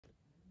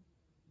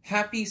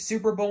Happy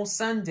Super Bowl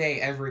Sunday,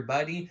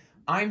 everybody.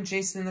 I'm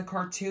Jason the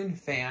Cartoon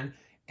Fan,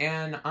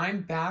 and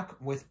I'm back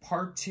with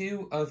part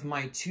 2 of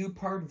my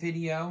 2-part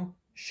video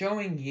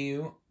showing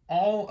you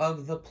all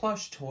of the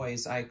plush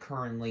toys I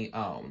currently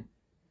own.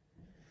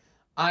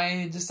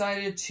 I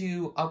decided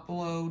to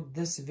upload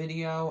this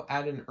video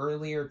at an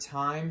earlier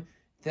time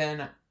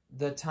than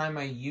the time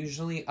I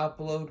usually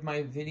upload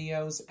my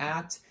videos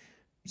at,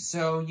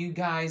 so you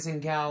guys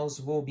and gals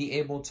will be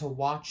able to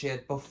watch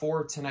it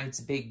before tonight's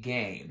big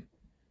game.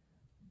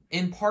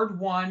 In part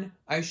 1,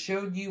 I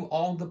showed you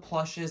all the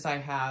plushes I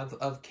have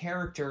of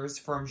characters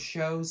from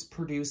shows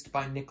produced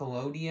by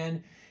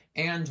Nickelodeon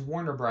and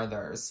Warner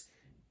Brothers.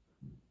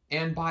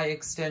 And by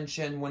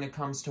extension, when it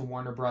comes to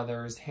Warner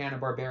Brothers,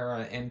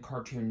 Hanna-Barbera, and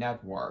Cartoon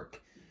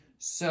Network.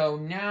 So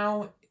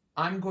now,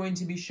 I'm going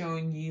to be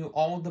showing you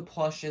all the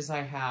plushes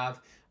I have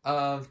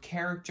of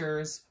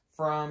characters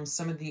from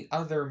some of the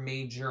other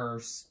major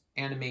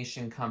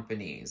animation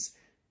companies,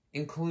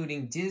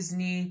 including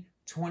Disney,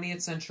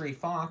 20th Century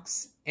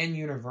Fox, and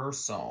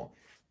Universal.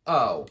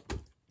 Oh,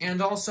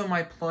 and also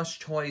my plush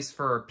toys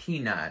for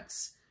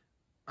Peanuts.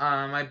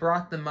 I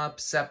brought them up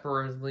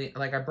separately,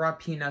 I brought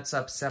Peanuts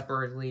up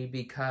separately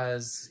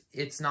because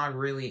it's not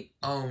really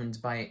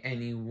owned by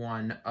any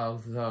one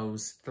of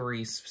those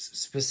 3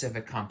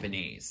 specific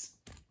companies.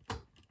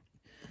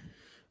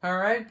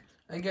 Alright,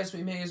 I guess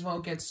we may as well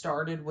get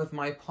started with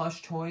my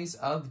plush toys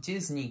of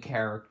Disney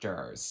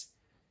characters,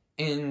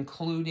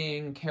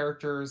 including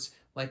characters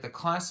like the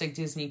classic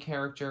Disney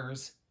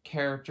characters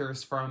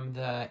from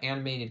the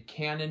animated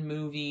canon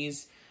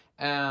movies,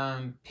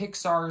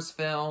 Pixar's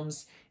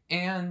films,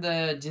 and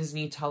the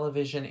Disney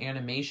television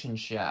animation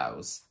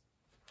shows.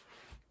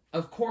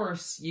 Of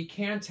course, you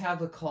can't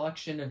have a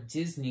collection of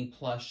Disney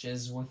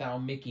plushes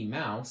without Mickey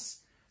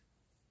Mouse.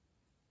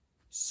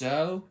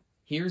 So,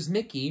 here's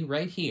Mickey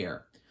right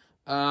here.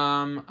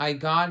 I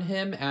got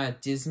him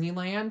at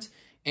Disneyland,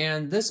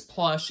 and this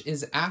plush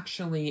is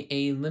actually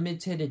a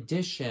limited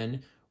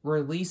edition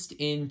released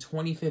in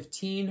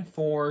 2015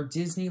 for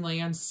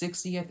Disneyland's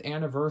 60th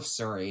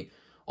anniversary,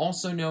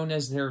 also known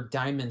as their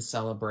Diamond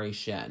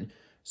Celebration.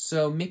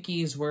 So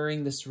Mickey is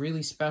wearing this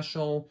really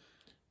special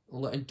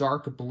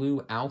dark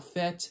blue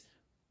outfit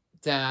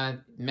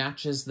that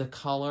matches the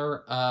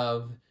color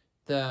of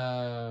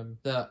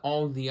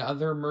all the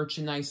other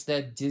merchandise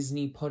that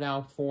Disney put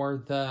out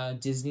for the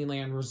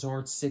Disneyland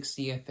Resort's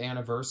 60th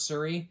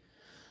anniversary.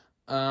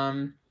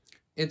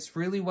 It's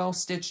really well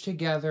stitched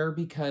together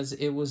because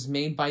it was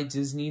made by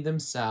Disney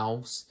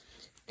themselves.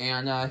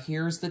 And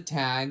here's the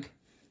tag,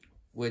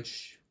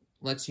 which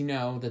lets you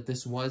know that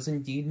this was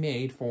indeed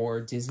made for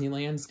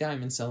Disneyland's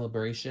Diamond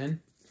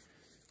Celebration.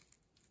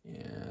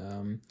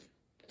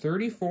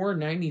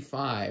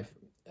 $34.95.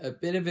 A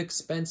bit of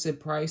expensive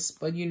price,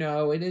 but you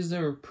know, it is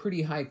a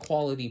pretty high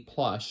quality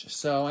plush,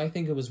 so I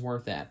think it was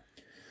worth it.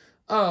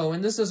 Oh,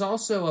 and this is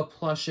also a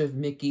plush of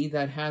Mickey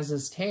that has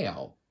his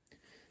tail.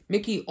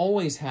 Mickey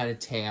always had a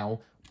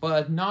tail,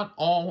 but not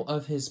all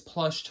of his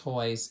plush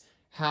toys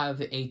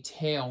have a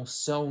tail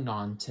sewn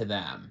onto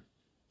them.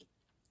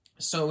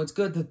 So it's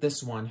good that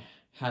this one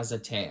has a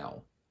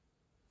tail.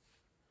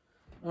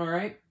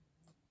 Alright.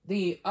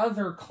 The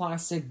other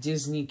classic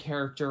Disney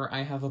character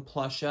I have a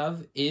plush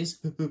of is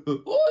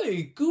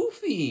Oi,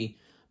 Goofy!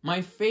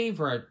 My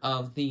favorite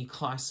of the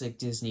classic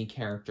Disney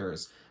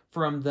characters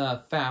from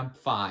the Fab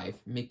Five,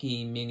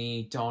 Mickey,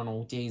 Minnie,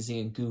 Donald, Daisy,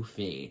 and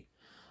Goofy.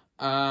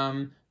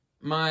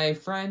 My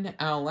friend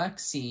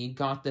Alexi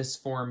got this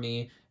for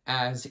me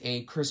as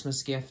a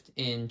Christmas gift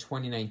in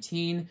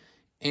 2019,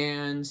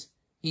 and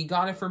he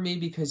got it for me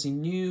because he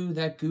knew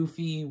that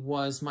Goofy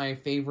was my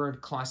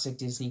favorite classic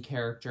Disney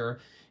character,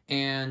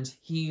 and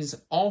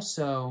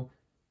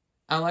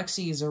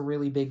Alexi is a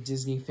really big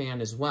Disney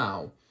fan as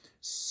well.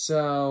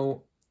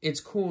 So it's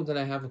cool that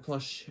I have a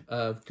plush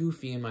of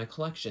Goofy in my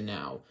collection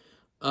now.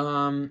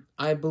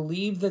 I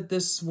believe that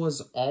this was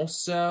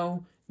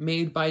also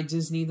made by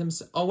Disney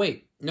themselves. Oh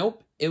wait,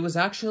 nope, it was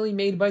actually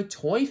made by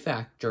Toy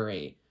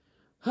Factory.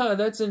 Huh,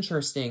 that's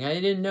interesting.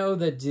 I didn't know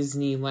that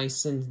Disney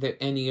licensed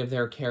any of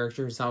their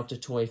characters out to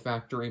Toy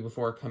Factory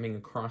before coming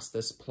across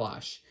this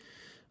plush.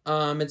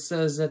 It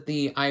says that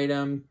the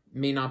item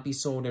may not be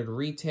sold at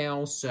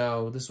retail,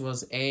 so this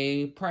was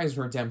a prize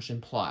redemption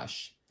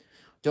plush.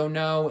 Don't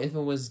know if it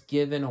was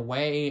given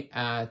away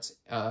at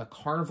a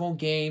carnival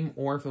game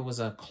or if it was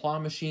a claw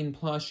machine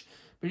plush,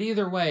 but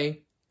either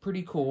way,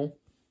 pretty cool.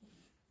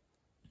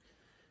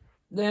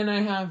 Then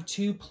I have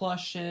 2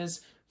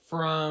 plushes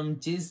from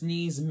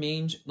Disney's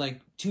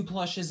two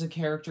plushes of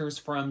characters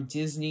from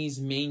Disney's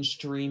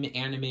mainstream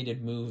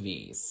animated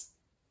movies.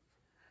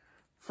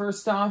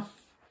 First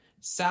off,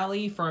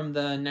 Sally from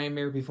the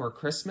Nightmare Before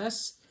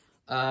Christmas.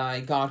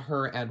 I got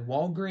her at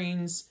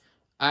Walgreens.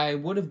 I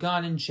would have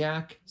gotten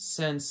Jack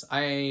since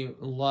I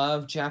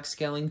love Jack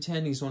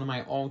Skellington. He's one of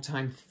my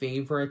all-time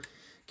favorite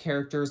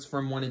characters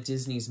from one of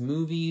Disney's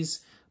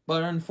movies.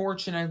 But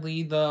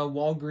unfortunately, the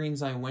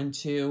Walgreens I went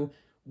to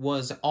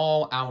was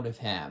all out of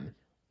him.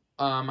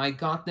 I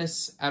got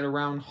this at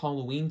around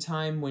Halloween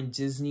time when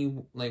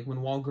when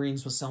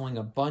Walgreens was selling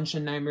a bunch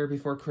of Nightmare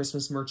Before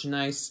Christmas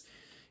merchandise.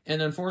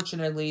 And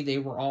unfortunately, they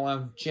were all out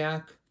of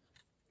Jack.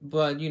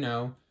 But, you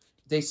know,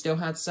 they still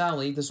had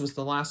Sally. This was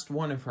the last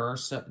one of her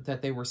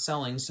that they were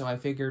selling, so I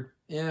figured,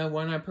 yeah,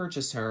 why not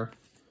purchase her?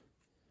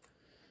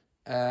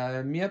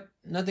 Yep,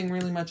 nothing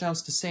really much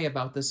else to say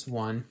about this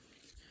one.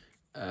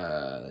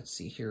 Let's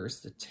see,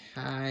 here's the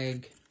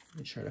tag. Let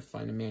me try to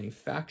find a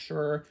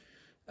manufacturer.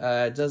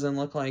 It doesn't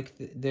look like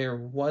there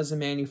was a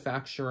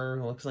manufacturer.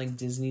 It looks like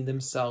Disney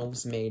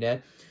themselves made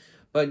it.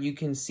 But you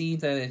can see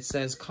that it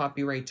says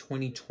copyright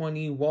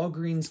 2020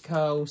 Walgreens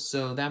Co.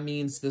 So that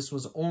means this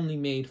was only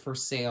made for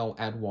sale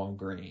at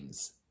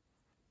Walgreens.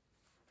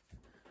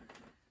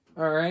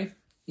 Alright.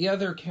 The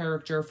other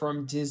character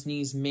from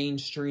Disney's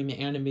mainstream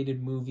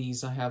animated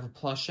movies I have a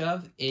plush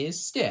of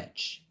is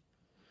Stitch.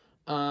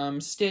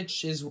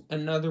 Stitch is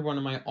another one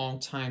of my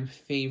all-time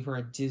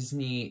favorite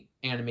Disney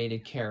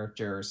animated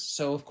characters,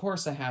 so of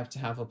course I have to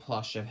have a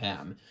plush of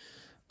him.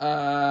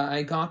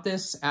 I got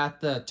this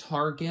at the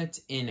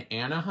Target in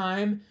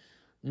Anaheim,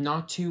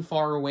 not too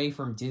far away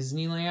from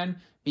Disneyland,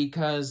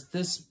 because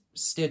this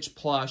Stitch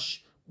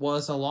plush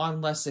was a lot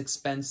less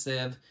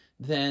expensive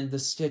than the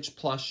Stitch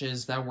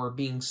plushes that were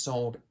being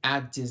sold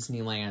at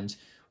Disneyland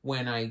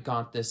when I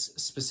got this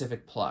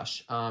specific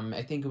plush.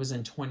 I think it was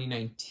in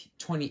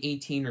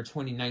 2018 or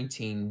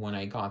 2019 when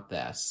I got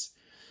this.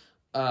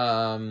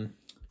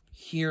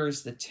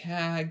 Here's the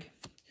tag.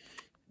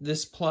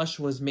 This plush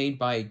was made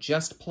by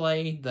Just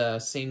Play, the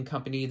same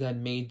company that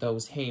made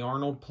those Hey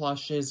Arnold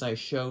plushes I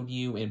showed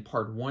you in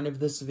part 1 of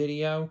this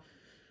video.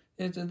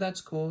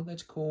 That's cool,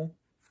 that's cool.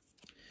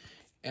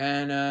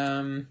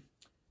 And,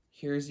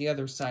 here's the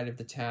other side of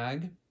the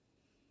tag.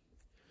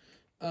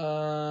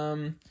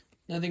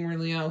 Nothing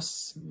really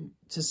else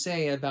to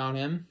say about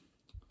him.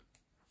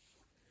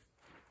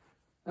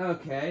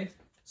 Okay,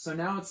 so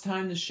now it's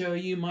time to show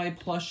you my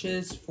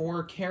plushes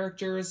for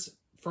characters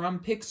from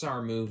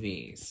Pixar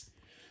movies.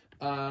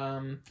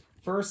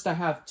 First I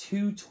have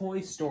 2 Toy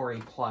Story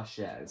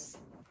plushes.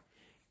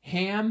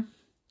 Ham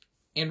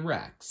and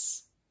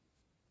Rex.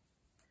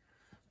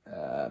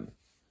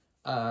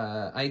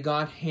 I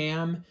got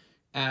Ham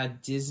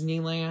at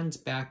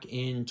Disneyland back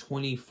in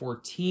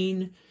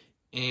 2014.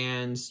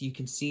 And you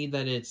can see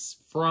that it's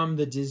from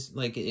the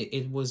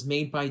it was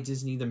made by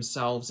Disney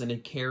themselves, and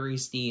it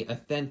carries the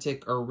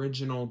authentic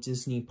original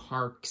Disney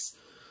Parks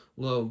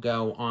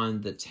logo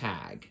on the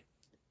tag.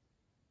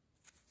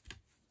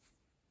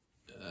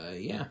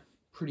 Yeah,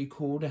 pretty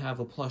cool to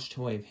have a plush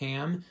toy of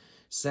Ham,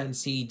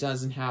 since he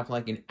doesn't have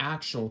like an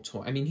actual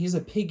toy. I mean, he's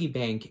a piggy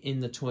bank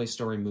in the Toy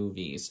Story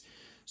movies,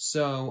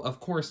 so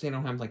of course they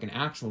don't have like an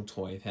actual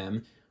toy of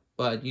him,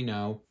 but you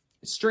know,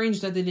 it's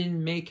strange that they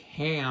didn't make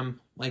Ham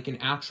like an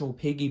actual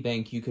piggy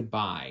bank you could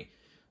buy.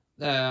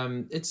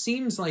 It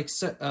seems like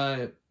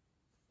a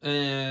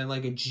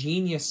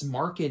genius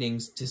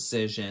marketing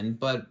decision,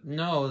 but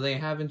no, they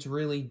haven't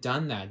really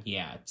done that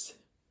yet,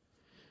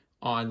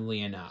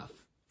 oddly enough.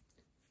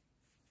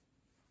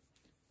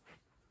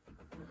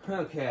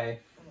 Okay,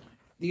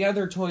 the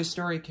other Toy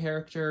Story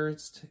character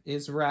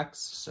is Rex,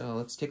 so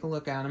let's take a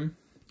look at him.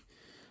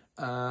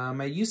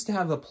 I used to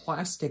have a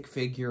plastic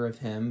figure of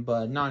him,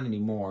 but not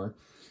anymore.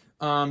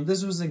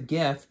 This was a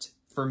gift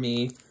for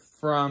me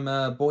from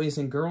Boys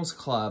and Girls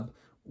Club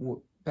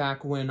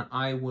back when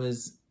I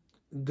was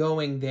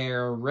going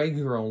there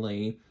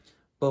regularly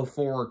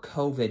before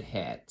COVID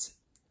hit.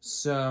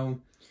 So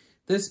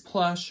this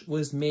plush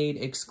was made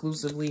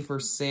exclusively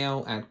for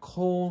sale at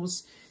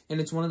Kohl's, and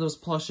it's one of those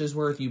plushes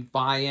where if you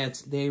buy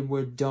it, they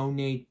would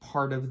donate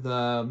part of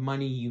the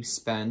money you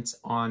spent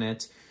on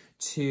it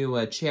to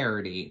a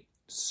charity.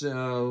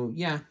 So,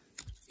 yeah,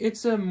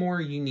 it's a more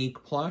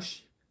unique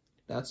plush,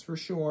 that's for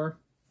sure.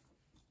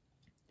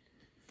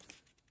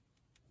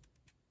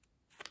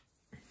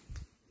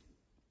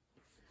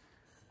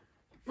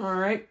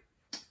 Alright,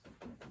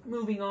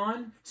 moving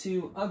on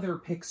to other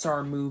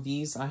Pixar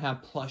movies I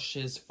have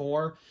plushes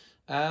for.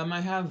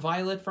 I have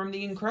Violet from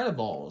The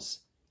Incredibles.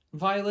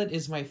 Violet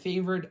is my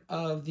favorite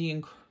of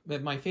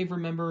my favorite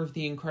member of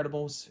The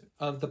Incredibles,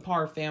 of the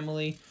Parr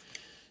family.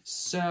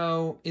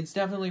 So it's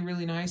definitely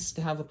really nice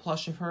to have a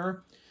plush of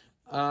her.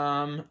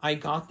 I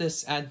got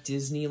this at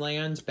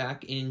Disneyland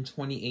back in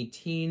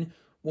 2018.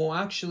 Well,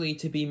 actually,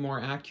 to be more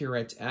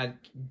accurate, at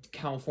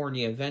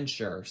California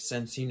Adventure,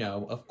 since, you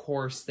know, of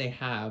course, they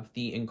have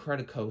the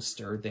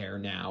Incredicoaster there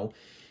now.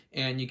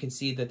 And you can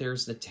see that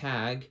there's the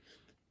tag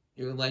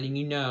letting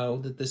you know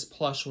that this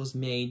plush was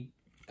made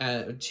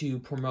to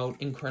promote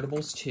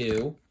Incredibles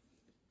 2.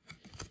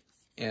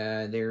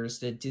 There's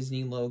the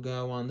Disney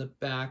logo on the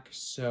back,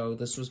 so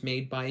this was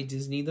made by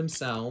Disney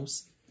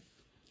themselves.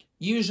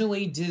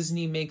 Usually,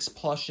 Disney makes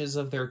plushes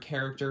of their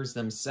characters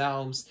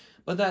themselves,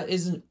 but that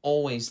isn't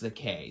always the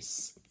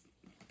case.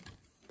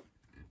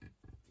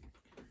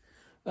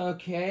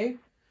 Okay,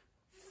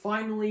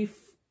 finally,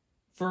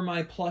 for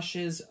my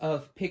plushes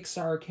of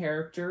Pixar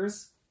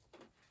characters,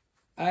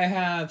 I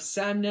have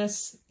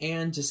Sadness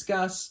and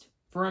Disgust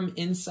from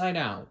Inside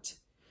Out.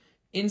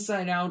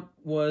 Inside Out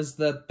was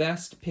the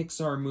best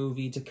Pixar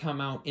movie to come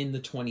out in the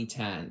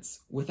 2010s,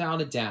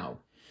 without a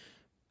doubt.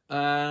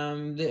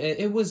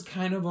 It was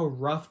kind of a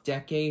rough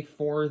decade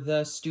for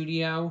the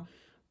studio,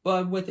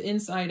 but with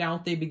Inside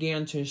Out, they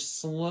began to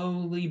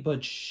slowly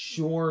but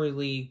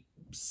surely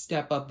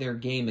step up their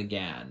game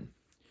again.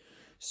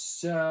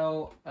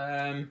 So,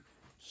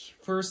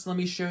 first let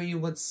me show you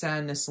what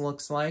sadness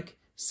looks like.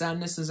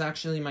 Sadness is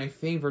actually my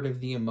favorite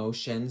of the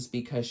emotions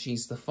because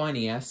she's the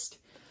funniest.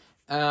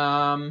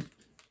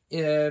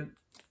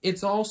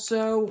 It's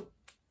also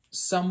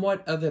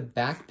somewhat of a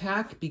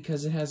backpack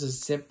because it has a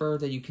zipper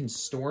that you can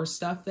store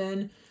stuff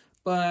in,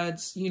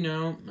 but, you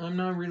know, I'm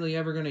not really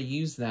ever going to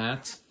use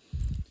that.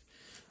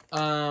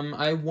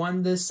 I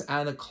won this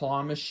at a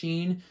claw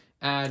machine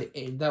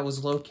that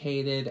was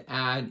located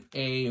at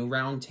a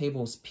Round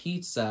Table's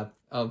Pizza,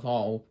 of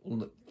all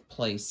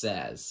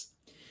places.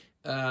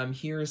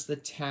 Here's the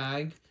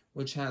tag,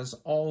 which has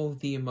all of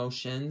the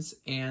emotions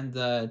and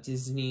the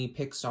Disney,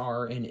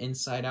 Pixar, and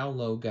Inside Out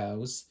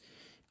logos.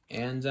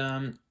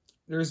 And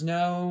there's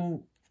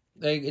no,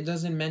 like, it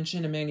doesn't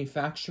mention a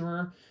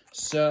manufacturer,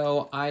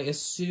 so I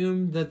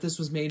assume that this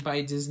was made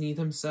by Disney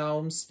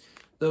themselves,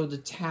 though the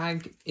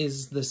tag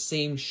is the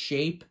same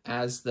shape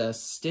as the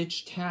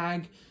Stitch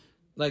tag,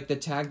 like the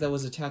tag that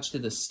was attached to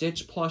the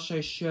Stitch plush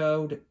I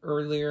showed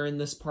earlier in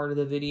this part of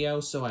the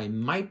video, so I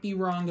might be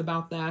wrong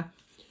about that.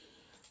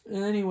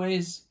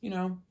 Anyways, you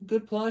know,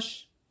 good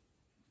plush.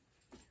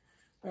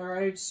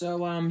 Alright,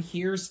 so,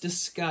 here's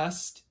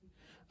Disgust.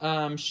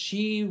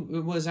 She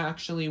was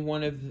actually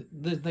one of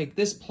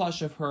this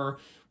plush of her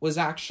was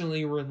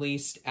actually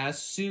released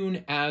as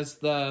soon as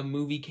the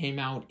movie came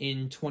out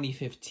in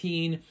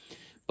 2015,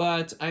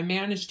 but I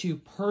managed to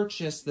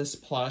purchase this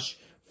plush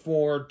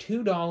for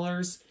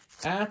 $2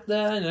 at the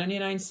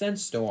 99-cent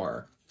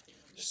store.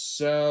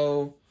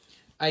 So,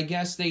 I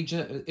guess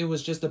it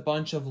was just a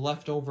bunch of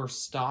leftover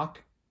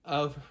stock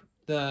of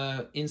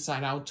the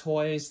Inside Out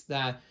toys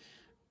that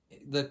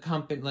the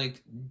company,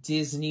 like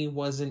Disney,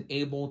 wasn't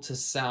able to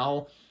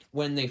sell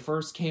when they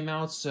first came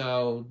out,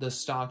 so the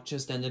stock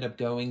just ended up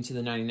going to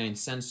the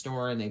 99-cent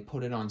store and they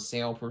put it on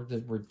sale for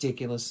the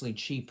ridiculously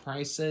cheap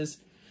prices.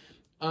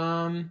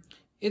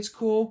 It's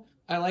cool.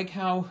 I like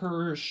how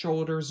her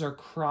shoulders are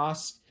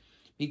crossed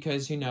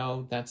because, you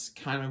know, that's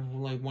kind of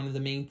like one of the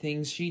main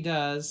things she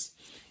does.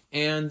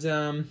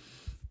 And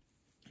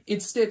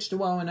it's stitched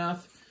well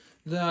enough,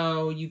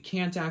 though you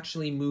can't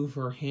actually move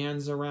her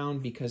hands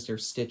around because they're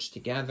stitched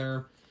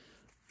together.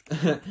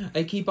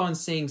 I keep on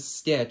saying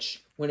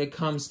Stitch when it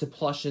comes to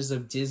plushes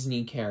of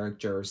Disney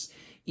characters,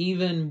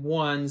 even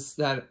ones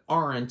that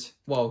aren't,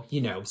 well, you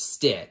know,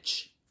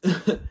 Stitch.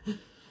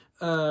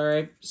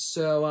 Alright,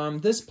 so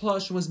this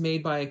plush was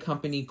made by a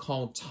company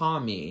called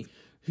Tommy,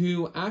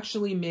 who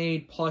actually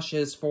made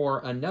plushes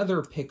for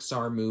another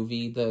Pixar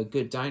movie, The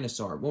Good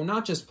Dinosaur. Well,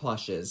 not just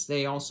plushes,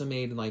 they also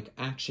made, like,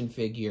 action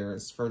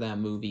figures for that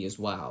movie as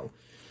well.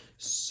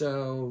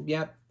 So,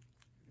 yep,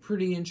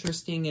 pretty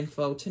interesting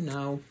info to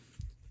know.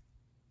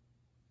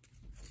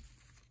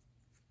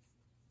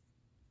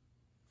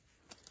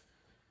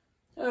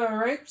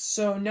 Alright,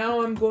 so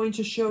now I'm going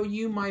to show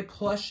you my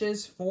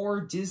plushes for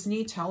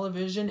Disney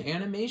television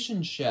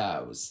animation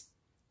shows.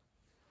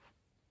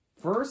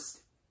 First,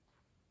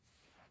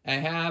 I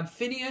have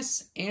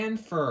Phineas and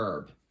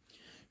Ferb.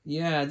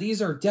 Yeah, these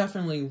are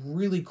definitely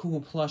really cool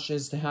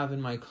plushes to have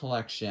in my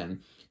collection,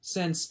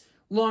 since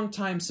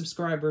longtime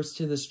subscribers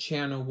to this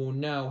channel will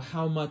know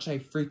how much I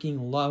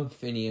freaking love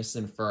Phineas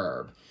and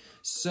Ferb.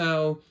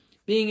 So,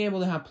 being able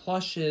to have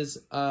plushes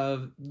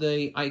of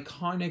the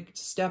iconic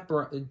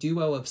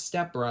duo of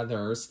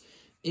stepbrothers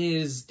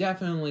is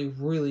definitely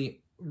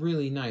really,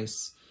 really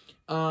nice.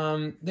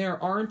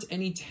 There aren't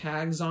any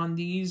tags on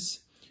these,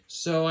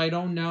 so I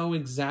don't know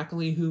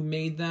exactly who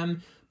made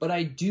them, but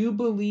I do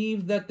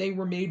believe that they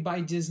were made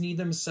by Disney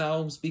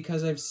themselves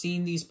because I've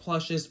seen these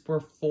plushes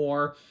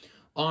before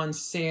on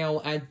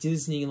sale at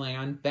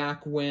Disneyland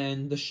back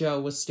when the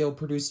show was still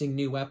producing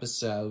new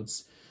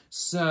episodes.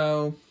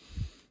 So,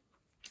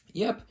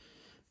 yep,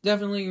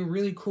 definitely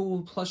really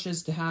cool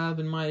plushes to have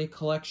in my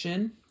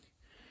collection.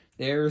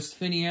 There's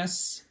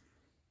Phineas.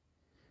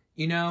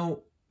 You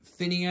know,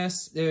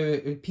 Phineas,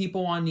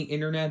 people on the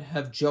internet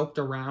have joked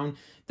around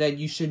that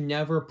you should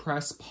never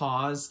press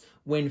pause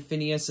when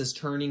Phineas is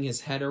turning his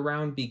head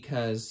around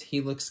because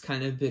he looks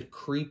kind of a bit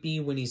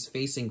creepy when he's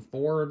facing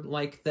forward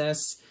like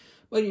this.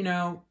 But, you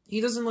know, he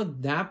doesn't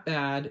look that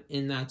bad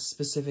in that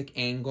specific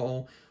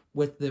angle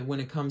when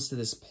it comes to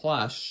this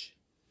plush.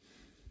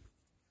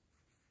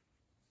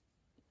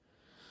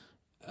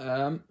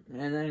 And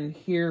then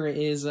here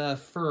is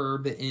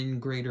Ferb in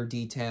greater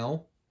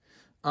detail.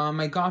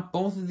 I got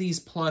both of these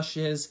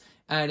plushes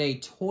at a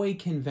toy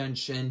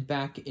convention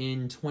back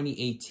in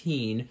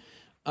 2018.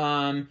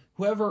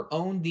 Whoever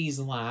owned these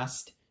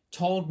last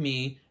told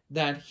me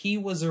that he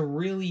was a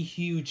really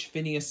huge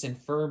Phineas and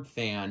Ferb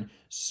fan,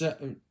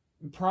 so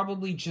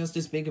probably just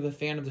as big of a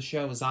fan of the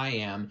show as I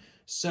am.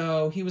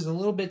 So he was a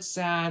little bit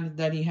sad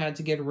that he had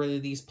to get rid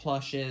of these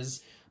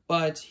plushes,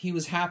 but he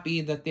was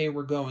happy that they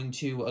were going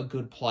to a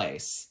good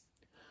place.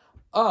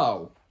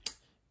 Oh,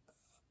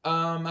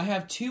 I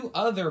have 2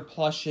 other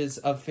plushes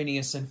of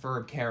Phineas and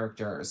Ferb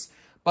characters,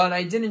 but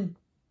I didn't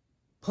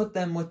put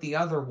them with the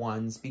other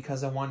ones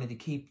because I wanted to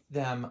keep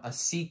them a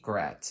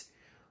secret.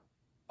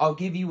 I'll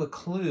give you a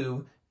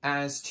clue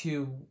as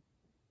to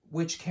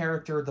which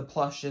character the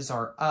plushes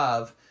are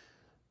of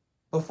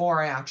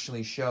before I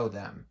actually show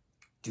them.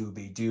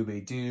 Doobie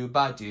doobie doo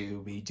ba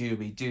doobie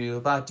doobie doo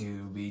ba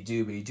doobie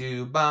doobie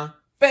doo ba.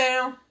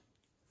 Bam!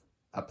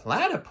 A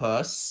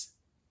platypus?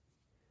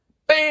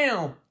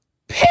 Bam!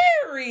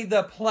 Perry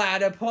the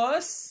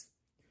Platypus!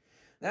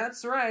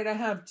 That's right, I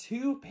have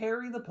 2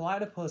 Perry the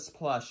Platypus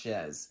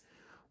plushes.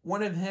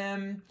 One of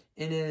him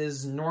in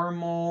his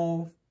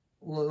normal,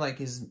 like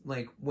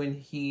when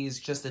he's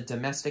just a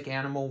domestic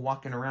animal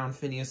walking around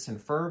Phineas and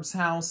Ferb's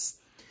house.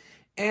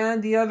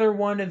 And the other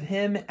one of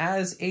him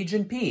as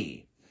Agent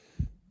P.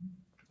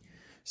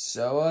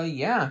 So,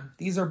 yeah,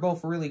 these are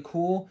both really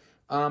cool.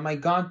 I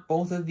got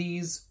both of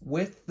these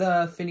with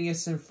the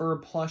Phineas and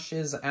Ferb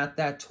plushes at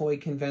that toy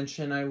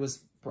convention I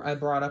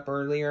brought up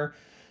earlier.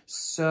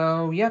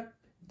 So, yep,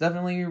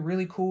 definitely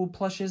really cool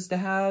plushes to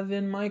have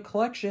in my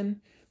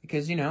collection.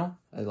 Because, you know,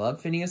 I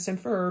love Phineas and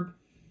Ferb.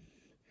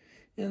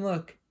 And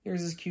look,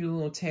 there's this cute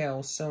little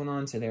tail sewn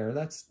onto there.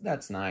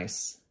 That's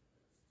nice.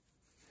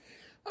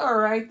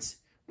 Alright,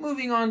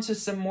 moving on to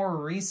some more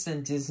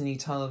recent Disney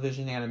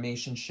television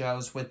animation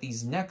shows with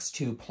these next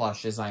 2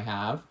 plushes I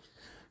have.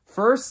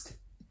 First,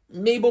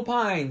 Mabel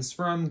Pines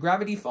from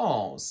Gravity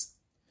Falls.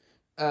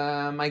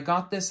 I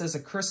got this as a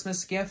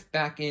Christmas gift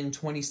back in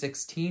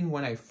 2016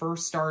 when I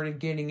first started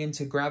getting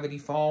into Gravity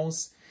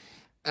Falls.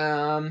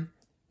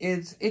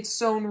 It's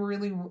sewn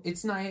really,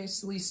 it's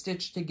nicely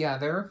stitched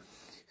together.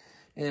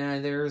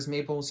 And there's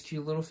Mabel's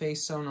cute little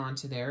face sewn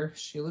onto there.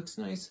 She looks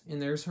nice.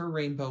 And there's her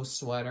rainbow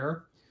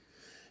sweater.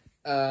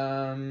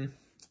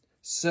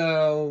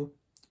 So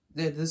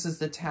this is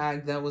the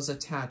tag that was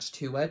attached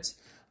to it.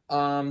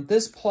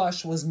 This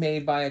plush was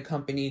made by a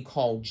company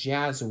called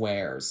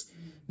Jazzwares.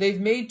 They've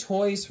made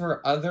toys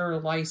for other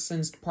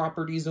licensed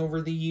properties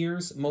over the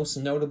years, most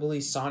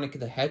notably Sonic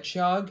the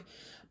Hedgehog.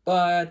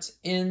 But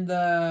in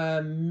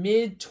the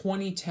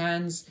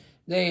mid-2010s,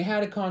 they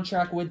had a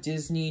contract with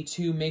Disney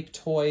to make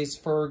toys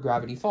for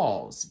Gravity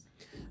Falls.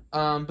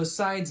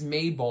 Besides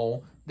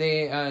Mabel,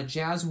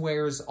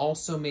 Jazzwares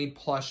also made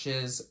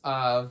plushes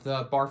of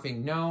the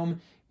Barfing Gnome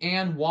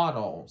and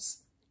Waddles.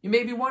 You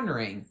may be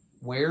wondering,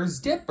 where's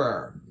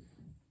Dipper?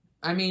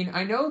 I mean,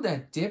 I know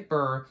that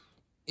Dipper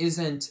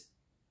isn't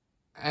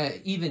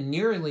even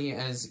nearly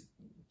as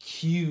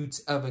cute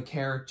of a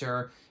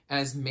character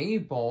as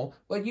Mabel,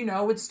 but, you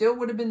know, it still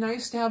would have been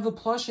nice to have a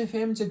plush of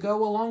him to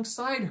go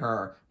alongside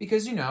her,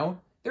 because, you know,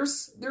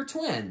 they're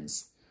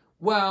twins.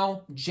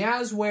 Well,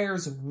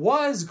 Jazzwares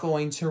was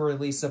going to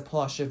release a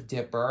plush of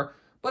Dipper,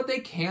 but they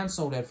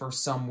canceled it for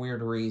some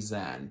weird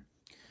reason.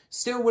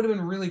 Still would have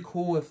been really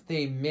cool if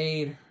they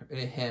made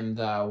him,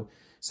 though,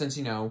 since,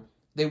 you know,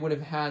 they would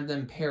have had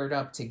them paired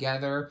up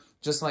together,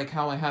 just like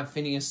how I have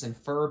Phineas and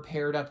Ferb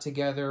paired up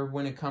together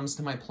when it comes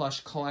to my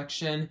plush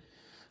collection.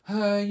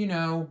 You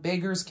know,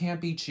 beggars can't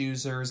be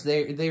choosers.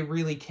 They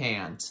really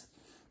can't.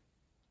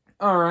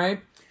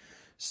 Alright,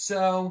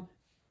 so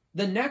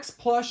the next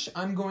plush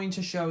I'm going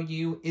to show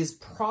you is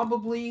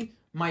probably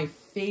my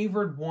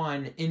favorite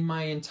one in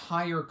my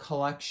entire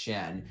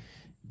collection.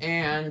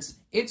 And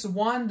it's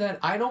one that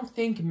I don't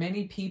think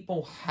many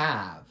people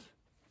have.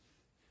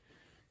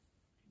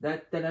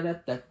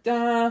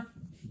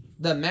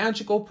 The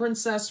magical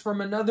princess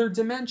from another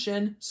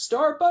dimension,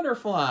 Star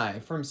Butterfly,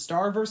 from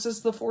Star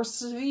vs. the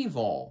Forces of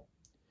Evil.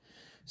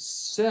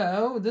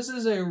 So, this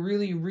is a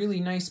really,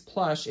 really nice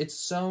plush. It's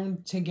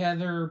sewn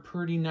together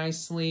pretty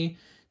nicely.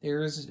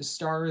 There's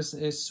Star's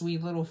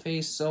sweet little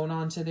face sewn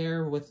onto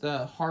there with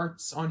the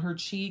hearts on her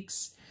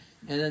cheeks.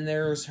 And then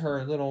there's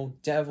her little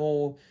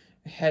devil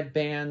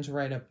headband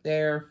right up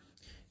there.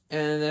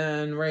 And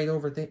then right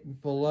over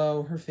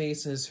below her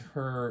face is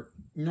her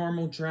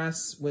normal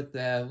dress with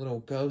the little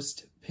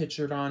ghost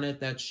pictured on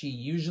it that she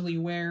usually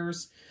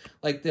wears.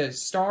 Like, the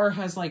Star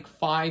has like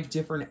 5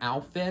 different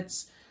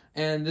outfits,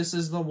 and this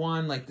is the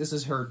one, like, this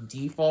is her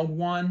default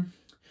one.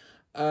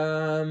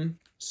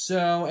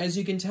 So as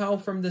you can tell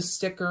from the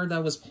sticker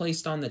that was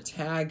placed on the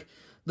tag,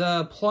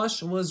 the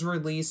plush was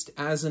released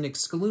as an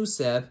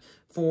exclusive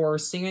for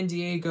San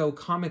Diego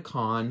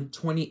Comic-Con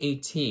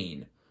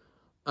 2018.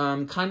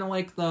 Kind of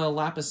like the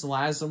Lapis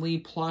Lazuli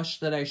plush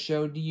that I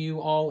showed you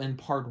all in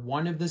part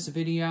 1 of this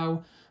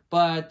video,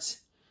 but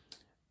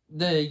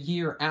the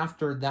year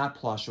after that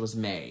plush was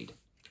made.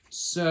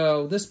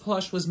 So this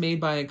plush was made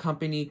by a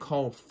company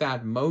called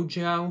Fat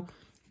Mojo,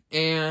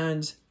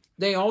 and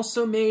they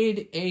also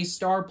made a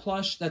Star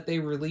plush that they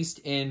released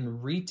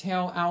in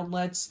retail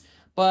outlets,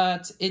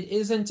 but it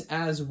isn't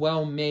as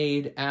well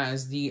made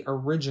as the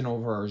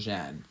original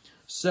version.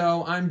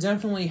 So I'm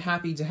definitely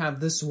happy to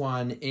have this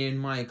one in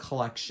my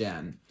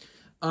collection.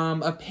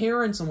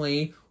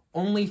 Apparently,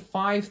 only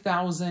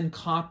 5,000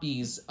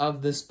 copies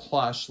of this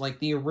plush, like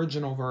the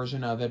original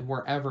version of it,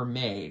 were ever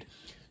made.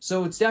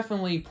 So it's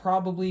definitely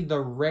probably the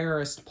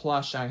rarest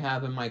plush I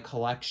have in my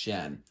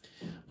collection.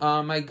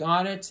 I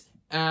got it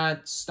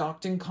at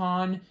Stockton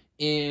Con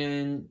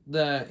in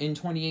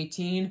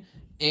 2018,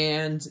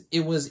 and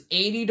it was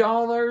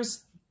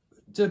 $80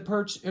 to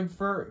purchase.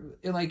 For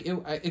like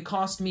it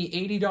cost me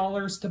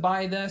 $80 to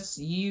buy this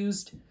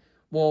used.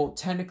 Well,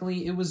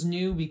 technically it was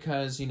new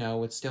because, you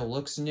know, it still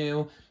looks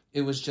new.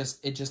 It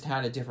just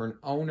had a different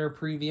owner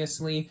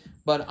previously,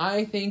 but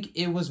I think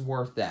it was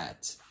worth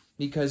that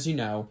because, you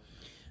know,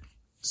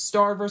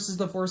 Star vs.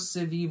 the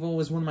Forces of Evil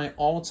is one of my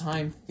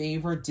all-time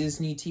favorite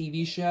Disney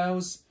TV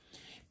shows.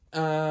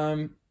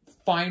 The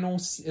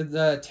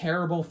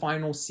terrible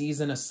final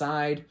season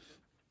aside.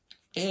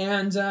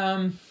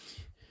 And,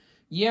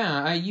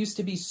 yeah, I used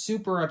to be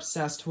super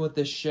obsessed with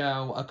this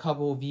show a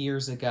couple of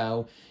years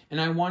ago,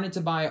 and I wanted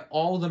to buy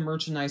all the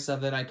merchandise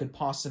of it I could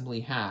possibly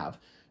have.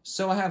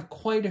 So I have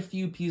quite a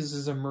few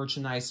pieces of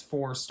merchandise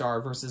for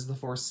Star vs. the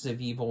Forces of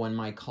Evil in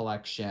my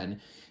collection,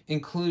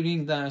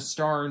 including the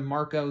Star and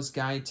Marco's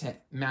Guide to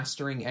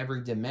Mastering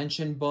Every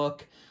Dimension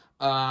book,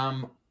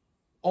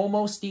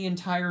 almost the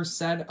entire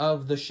set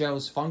of the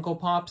show's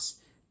Funko Pops,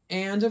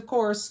 and, of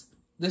course,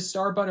 the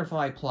Star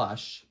Butterfly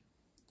plush.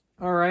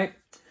 Alright,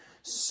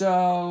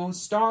 so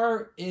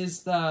Star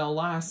is the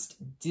last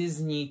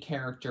Disney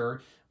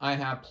character I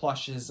have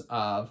plushes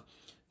of.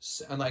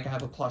 Like I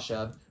have a plush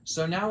of.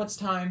 So now it's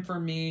time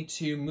for me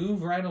to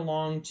move right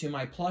along to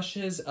my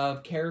plushes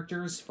of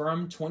characters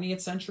from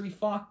 20th Century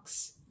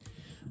Fox.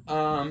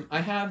 I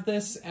have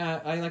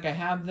I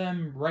have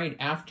them right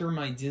after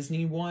my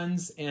Disney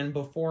ones and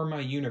before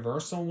my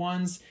Universal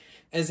ones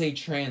as a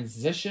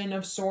transition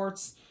of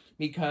sorts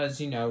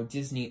because, you know,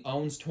 Disney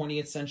owns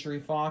 20th Century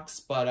Fox,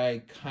 but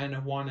I kind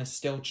of want to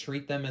still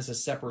treat them as a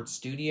separate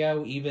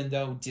studio, even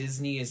though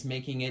Disney is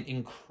making it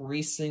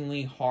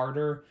increasingly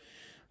harder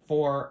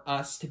for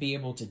us to be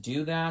able to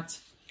do that.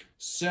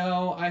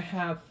 So I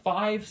have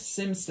 5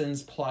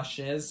 Simpsons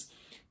plushes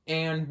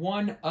and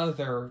 1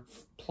 other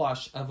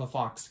plush of a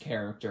Fox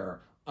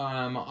character.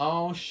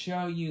 I'll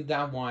show you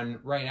that one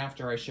right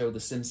after I show the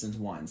Simpsons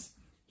ones.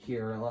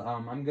 Here,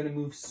 I'm gonna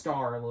move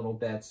Star a little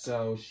bit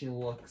so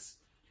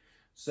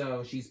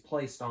she's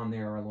placed on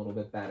there a little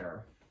bit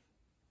better.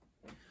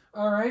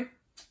 Alright,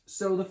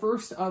 so the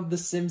first of the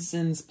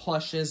Simpsons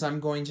plushes I'm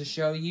going to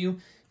show you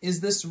is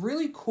this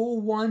really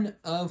cool one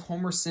of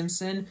Homer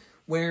Simpson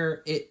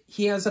where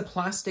he has a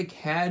plastic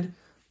head,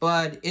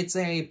 but it's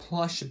a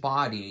plush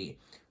body.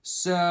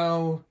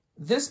 So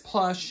this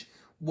plush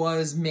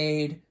was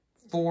made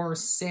for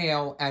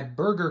sale at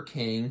Burger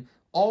King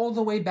all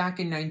the way back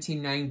in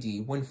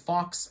 1990 when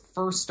Fox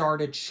first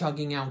started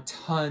chugging out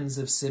tons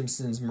of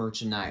Simpsons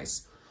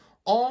merchandise.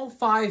 All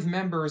 5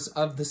 members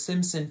of the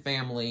Simpson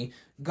family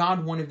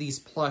got one of these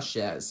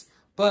plushes.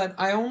 But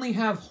I only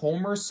have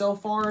Homer so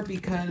far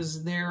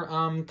because they're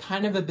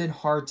kind of a bit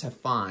hard to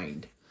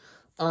find.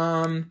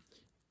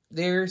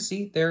 There's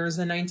a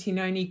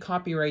 1990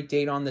 copyright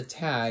date on the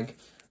tag.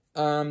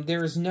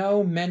 There's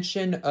no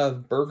mention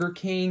of Burger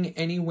King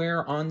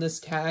anywhere on this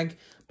tag,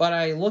 but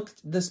I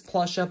looked this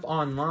plush up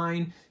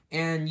online,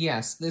 and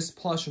yes, this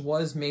plush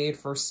was made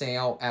for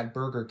sale at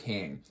Burger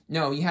King.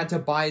 No, you had to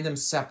buy them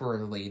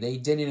separately. They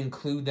didn't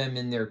include them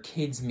in their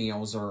kids'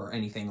 meals or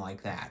anything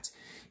like that.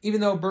 Even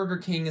though Burger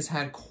King has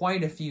had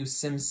quite a few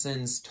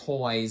Simpsons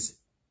toys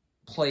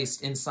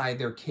placed inside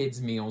their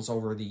kids' meals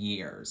over the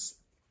years.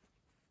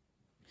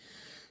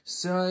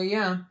 So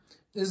yeah,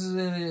 this is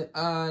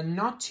a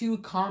not too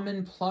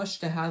common plush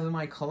to have in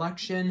my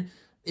collection.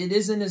 It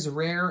isn't as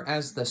rare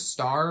as the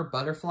Star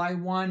Butterfly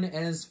one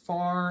as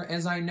far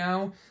as I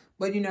know,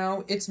 but you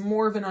know, it's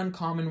more of an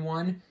uncommon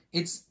one.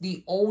 It's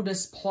the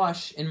oldest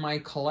plush in my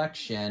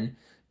collection,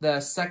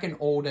 the second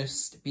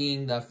oldest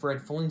being the Fred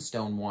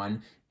Flintstone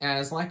one,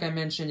 as like I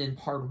mentioned in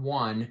part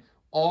 1,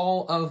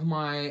 all of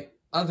my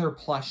other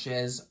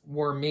plushes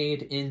were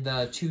made in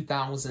the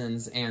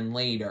 2000s and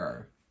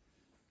later.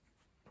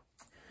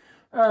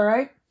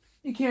 Alright,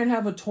 you can't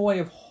have a toy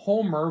of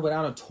Homer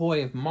without a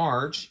toy of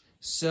Marge,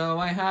 so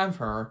I have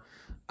her.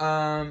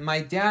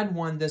 My dad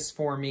won this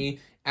for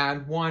me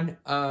at one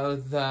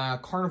of the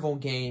carnival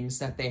games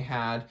that they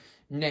had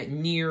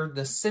near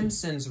the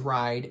Simpsons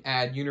ride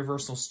at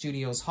Universal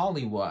Studios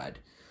Hollywood.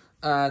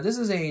 This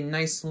is a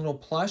nice little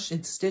plush.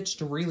 It's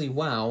stitched really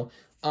well.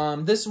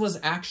 This was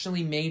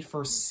actually made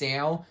for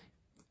sale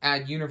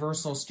at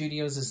Universal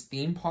Studios'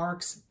 theme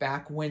parks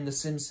back when the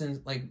Simpsons,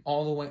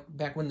 all the way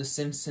back when the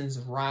Simpsons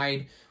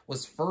ride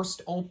was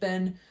first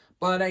open.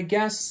 But I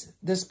guess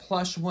this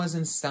plush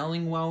wasn't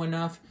selling well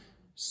enough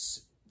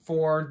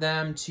for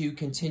them to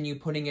continue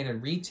putting it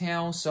in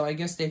retail. So I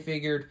guess they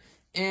figured,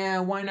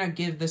 why not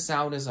give this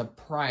out as a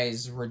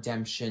prize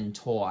redemption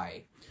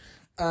toy?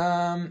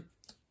 Nothing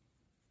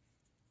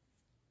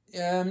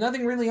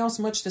really else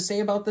much to say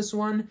about this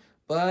one,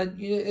 but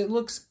it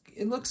looks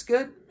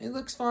good. It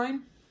looks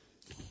fine.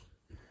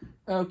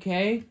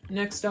 Okay,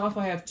 next off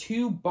I have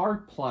 2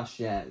 Bart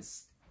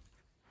plushes.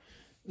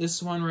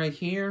 this one right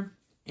here,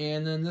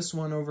 and then this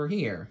one over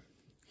here.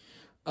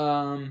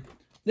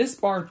 This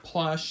Bart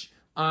plush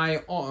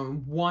I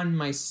won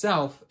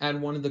myself at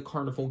one of the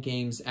carnival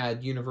games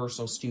at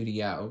Universal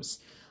Studios.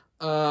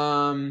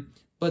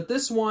 But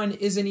this one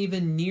isn't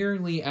even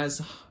nearly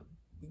as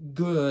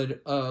good,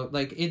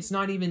 like, it's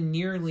not even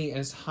nearly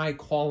as high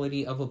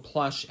quality of a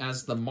plush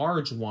as the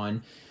Marge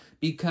one,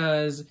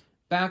 because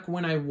back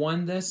when I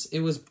won this, it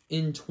was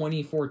in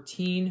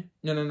 2014.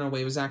 No,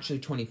 wait, it was actually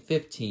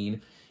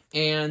 2015.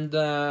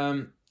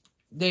 And,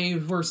 they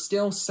were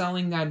still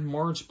selling that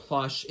Marge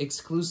plush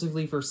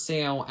exclusively for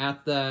sale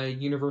at the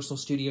Universal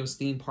Studios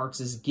theme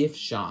parks' gift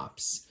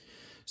shops.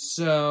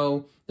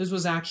 So, this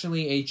was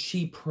actually a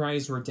cheap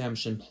prize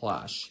redemption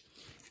plush.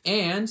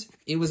 And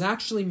it was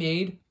actually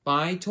made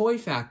by Toy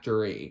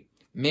Factory.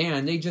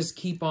 Man, they just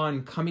keep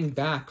on coming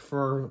back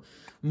for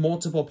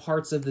multiple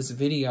parts of this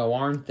video,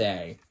 aren't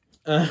they?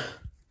 Let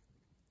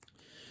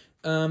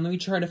me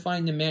try to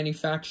find the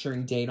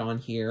manufacturing date on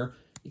here,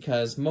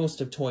 because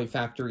most of Toy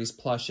Factory's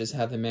plushes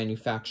have a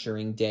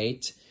manufacturing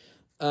date.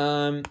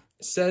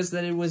 Says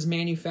that it was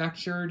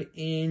manufactured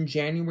in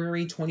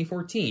January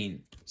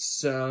 2014.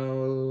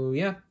 So,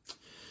 yeah.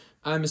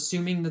 I'm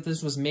assuming that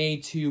this was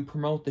made to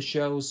promote the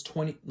show's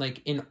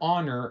in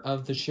honor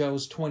of the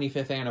show's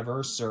 25th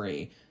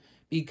anniversary.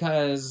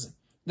 Because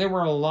there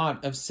were a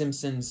lot of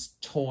Simpsons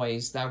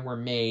toys that were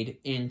made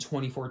in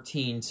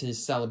 2014 to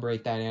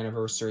celebrate that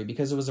anniversary,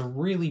 because it was a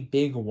really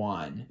big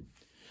one.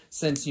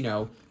 Since, you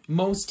know,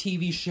 most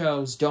TV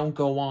shows don't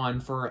go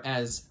on for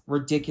as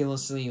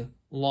ridiculously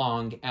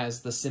long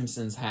as The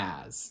Simpsons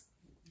has.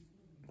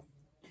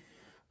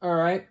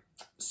 Alright,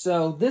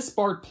 so this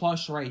Bart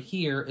plush right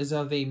here is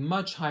of a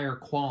much higher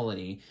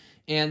quality,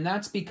 and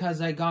that's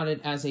because I got it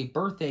as a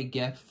birthday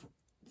gift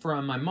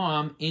from my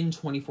mom in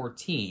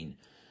 2014.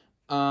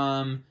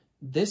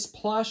 This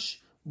plush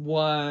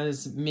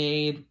was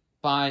made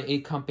by a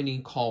company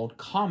called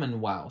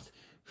Commonwealth,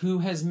 who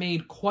has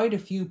made quite a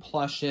few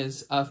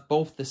plushes of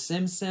both The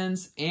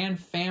Simpsons and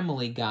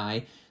Family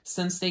Guy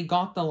since they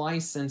got the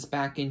license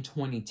back in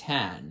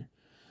 2010.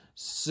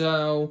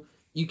 So,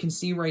 you can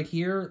see right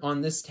here on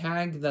this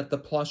tag that the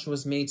plush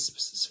was made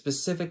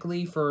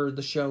specifically for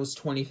the show's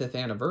 25th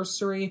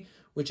anniversary,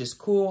 which is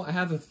cool. I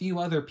have a few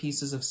other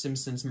pieces of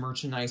Simpsons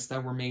merchandise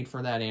that were made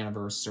for that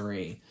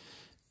anniversary.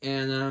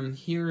 And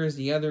here is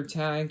the other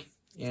tag,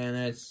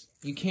 and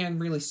you can't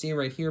really see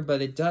right here,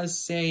 but it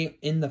does say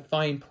in the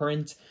fine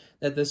print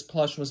that this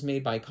plush was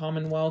made by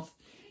Commonwealth.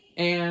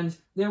 And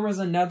there was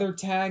another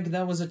tag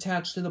that was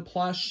attached to the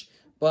plush,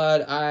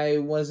 but I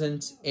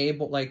wasn't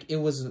able, it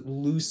was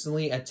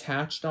loosely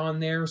attached on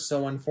there,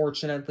 so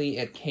unfortunately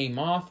it came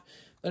off.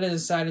 But I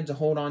decided to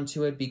hold on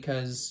to it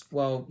because,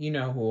 well, you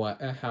know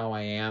how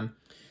I am.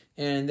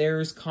 And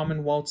there's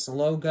Commonwealth's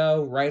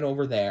logo right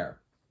over there.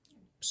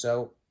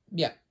 So,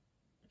 yeah.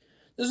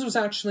 This was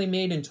actually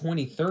made in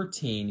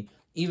 2013,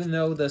 even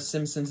though The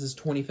Simpsons'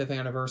 25th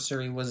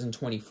anniversary was in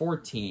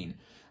 2014.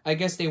 I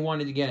guess they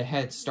wanted to get a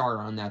head start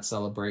on that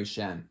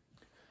celebration.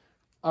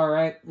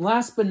 Alright,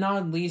 last but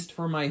not least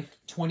for my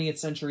 20th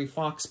Century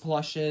Fox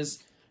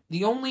plushes,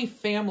 the only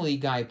Family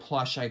Guy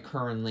plush I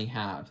currently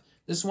have.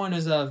 This one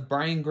is of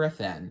Brian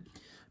Griffin.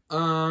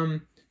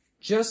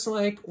 Just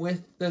like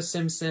with The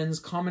Simpsons,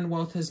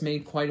 Commonwealth has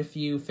made quite a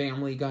few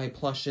Family Guy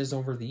plushes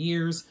over the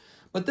years,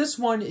 but this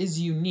one is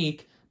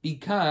unique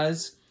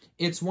because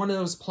it's one of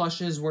those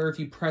plushes where if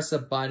you press a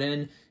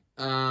button,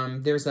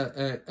 there's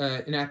it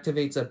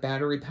activates a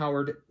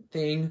battery-powered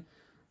thing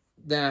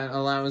that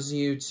allows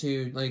you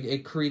to,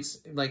 it creates,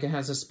 it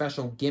has a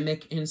special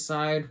gimmick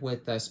inside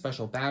with a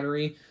special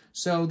battery.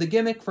 So the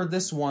gimmick for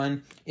this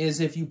one is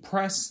if you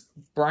press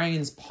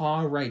Brian's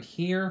paw right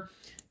here,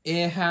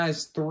 it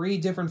has 3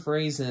 different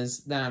phrases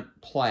that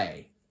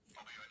play.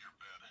 I'll be on your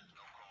bed.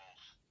 No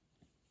calls.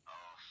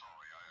 Oh,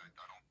 sorry.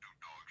 I don't do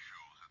dog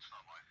shows. It's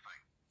not my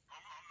thing.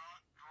 I'm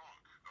not drunk,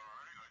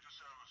 alright? I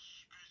just have a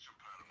speech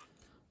impediment.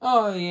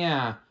 Oh,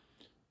 yeah.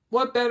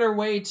 What better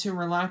way to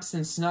relax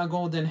and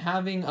snuggle than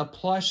having a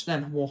plush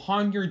that will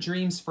haunt your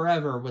dreams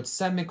forever with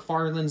Seth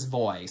MacFarlane's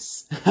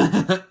voice?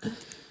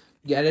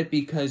 Get it?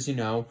 Because, you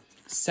know,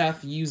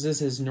 Seth uses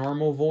his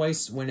normal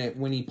voice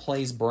when he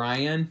plays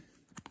Brian.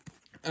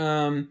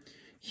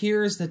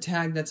 Here's the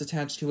tag that's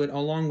attached to it,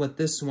 along with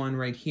this one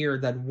right here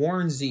that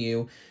warns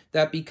you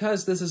that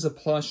because this is a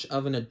plush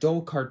of an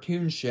adult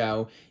cartoon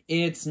show,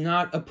 it's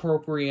not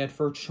appropriate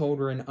for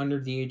children under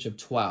the age of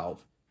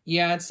 12.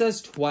 Yeah, it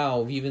says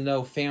 12, even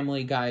though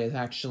Family Guy is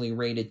actually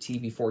rated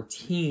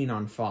TV-14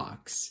 on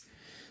Fox.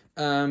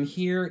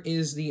 Here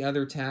is the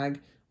other tag.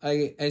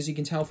 As you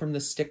can tell from the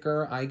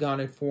sticker, I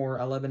got it for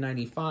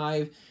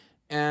 $11.95,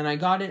 and I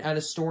got it at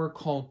a store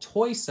called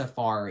Toy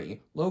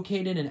Safari,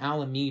 located in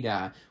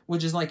Alameda,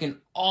 which is like an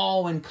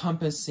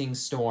all-encompassing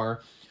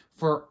store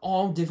for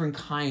all different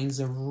kinds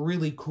of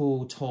really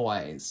cool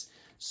toys.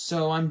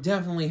 So I'm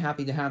definitely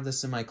happy to have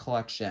this in my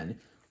collection.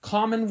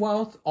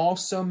 Commonwealth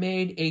also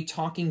made a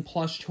talking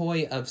plush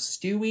toy of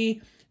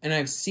Stewie, and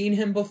I've seen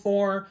him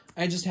before,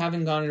 I just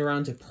haven't gotten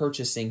around to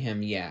purchasing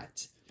him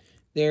yet.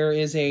 There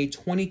is a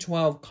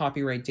 2012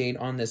 copyright date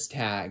on this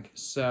tag,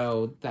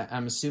 so that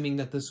I'm assuming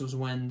that this was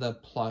when the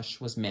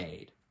plush was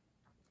made.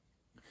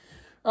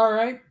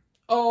 Alright.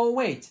 Oh,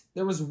 wait.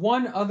 There was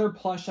one other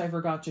plush I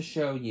forgot to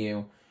show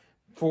you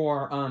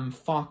for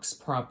Fox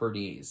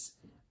Properties.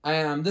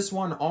 This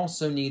one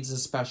also needs a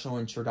special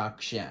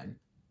introduction.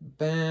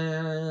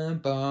 Bam,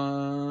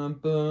 bam,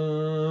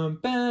 bam,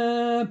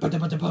 bam,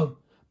 ba-da-ba-da-boom.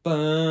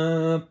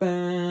 Bam,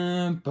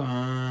 bam,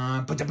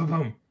 bam,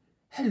 ba-da-ba-boom.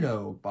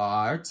 Hello,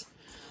 Bart.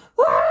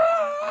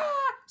 Ah!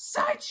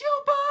 Sideshow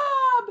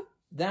Bob!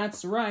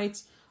 That's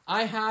right.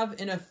 I have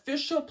an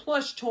official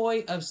plush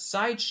toy of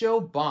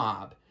Sideshow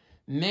Bob.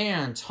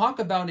 Man, talk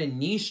about a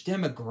niche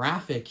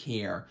demographic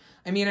here.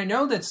 I mean, I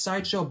know that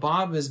Sideshow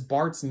Bob is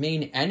Bart's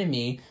main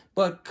enemy,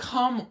 but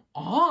come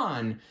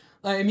on.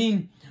 I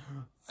mean,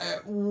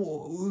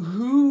 what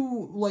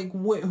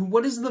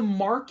is the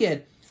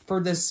market for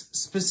this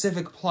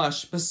specific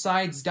plush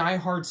besides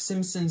diehard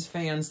Simpsons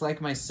fans like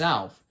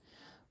myself?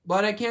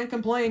 But I can't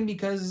complain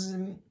because,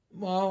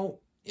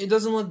 well, it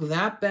doesn't look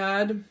that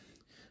bad.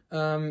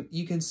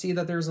 You can see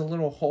that there's a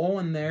little hole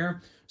in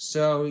there.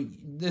 So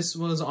this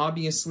was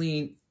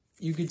obviously,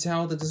 you could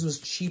tell that this was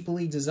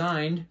cheaply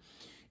designed.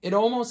 It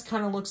almost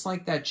kind of looks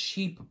like that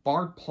cheap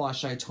Bart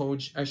plush I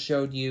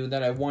showed you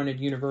that I won at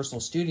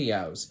Universal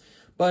Studios.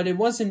 But it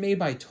wasn't made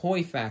by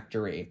Toy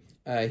Factory.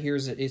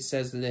 It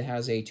says that it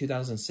has a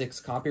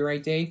 2006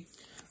 copyright date.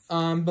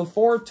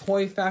 Before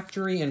Toy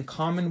Factory and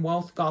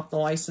Commonwealth got the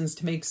license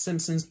to make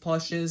Simpsons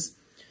plushes,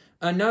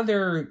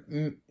 another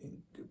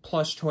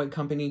plush toy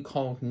company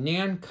called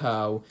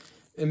Namco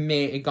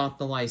got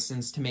the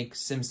license to make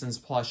Simpsons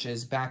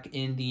plushes back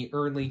in the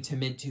early to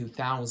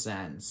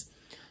mid-2000s.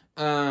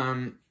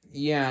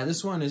 Yeah,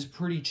 this one is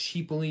pretty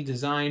cheaply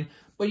designed,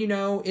 but, you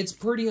know, it's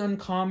pretty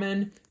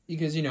uncommon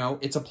because, you know,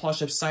 it's a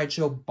plush of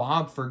Sideshow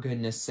Bob, for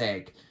goodness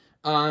sake.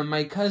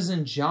 My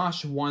cousin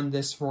Josh won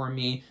this for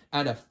me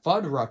at a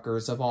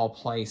Fuddruckers, of all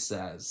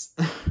places.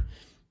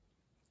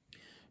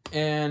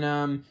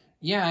 And,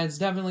 yeah, it's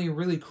definitely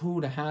really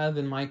cool to have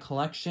in my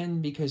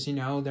collection because, you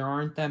know, there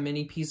aren't that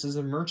many pieces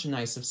of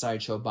merchandise of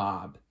Sideshow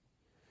Bob.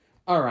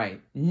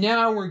 Alright,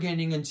 now we're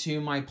getting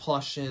into my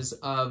plushes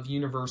of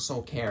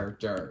Universal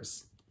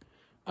characters.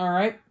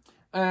 Alright,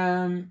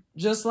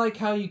 just like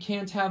how you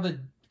can't have a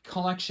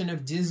collection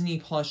of Disney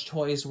plush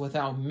toys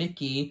without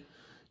Mickey,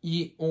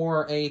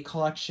 or a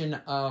collection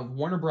of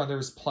Warner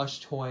Brothers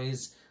plush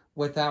toys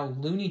without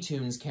Looney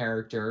Tunes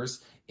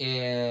characters,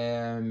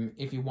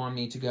 if you want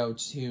me to go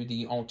to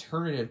the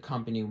alternative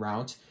company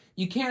route,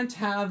 you can't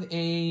have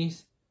a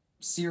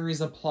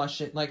series of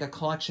plushes, like a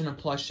collection of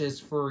plushes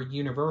for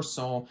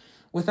Universal,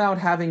 without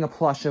having a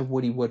plush of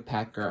Woody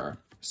Woodpecker.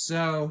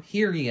 So,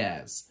 here he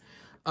is.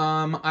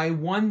 I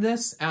won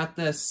this at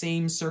the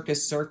same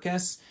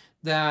Circus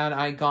that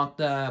I got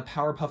the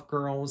Powerpuff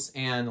Girls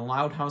and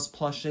Loud House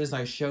plushes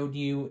I showed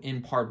you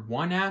in part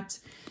 1 at.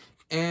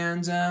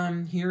 And,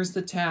 here's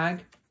the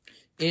tag.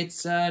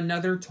 It's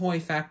another Toy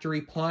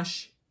Factory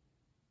plush.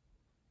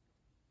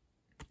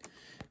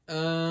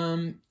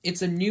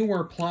 It's a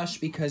newer plush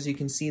because you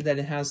can see that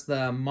it has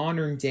the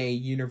modern-day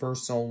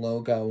Universal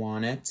logo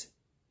on it.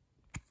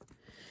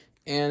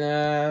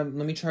 And,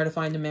 let me try to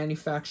find a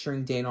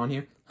manufacturing date on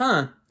here.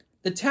 Huh.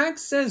 The tag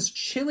says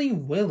Chili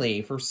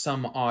Willy for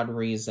some odd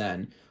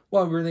reason.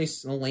 Well, were they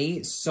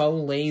so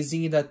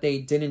lazy that they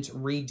didn't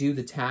redo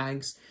the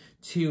tags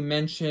to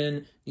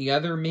mention the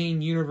other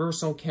main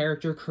Universal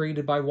character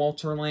created by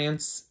Walter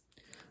Lantz?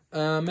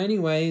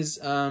 Anyways,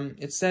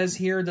 it says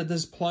here that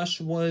this plush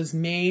was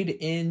made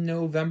in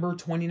November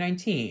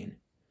 2019.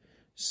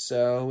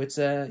 So, it's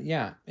a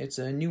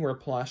newer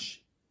plush.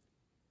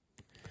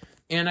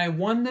 And I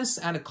won this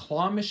at a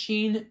claw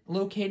machine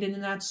located in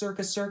that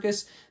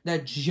circus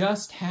that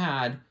just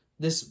had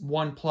this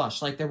one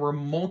plush. Like, there were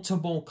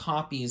multiple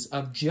copies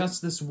of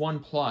just this one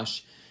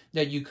plush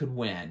that you could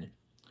win.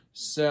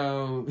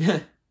 So,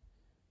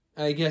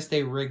 I guess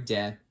they rigged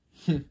it.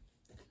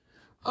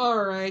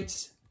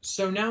 Alright,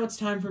 so now it's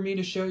time for me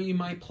to show you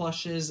my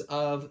plushes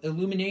of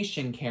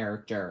Illumination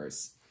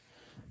characters.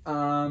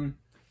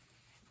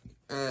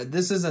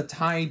 This is a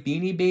Thai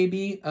Beanie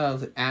Baby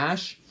of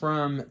Ash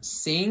from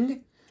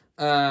Sing.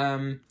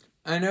 I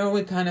know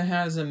it kind of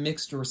has a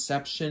mixed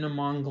reception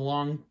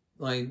among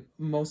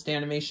most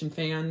animation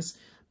fans,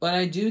 but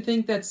I do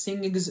think that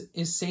Sing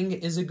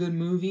is a good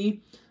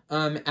movie.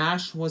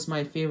 Ash was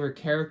my favorite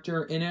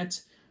character in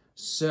it,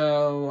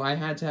 so I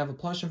had to have a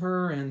plush of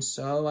her, and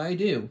so I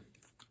do.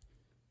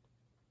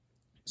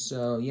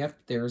 So, yep,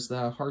 there's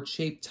the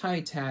heart-shaped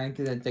tie tag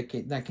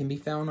that can be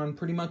found on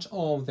pretty much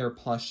all of their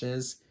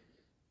plushes.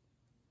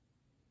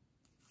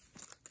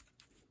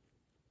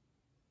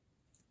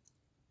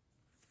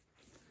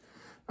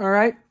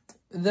 Alright,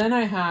 then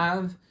I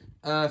have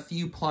a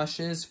few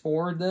plushes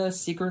for the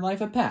Secret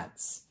Life of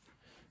Pets.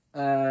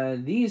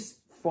 These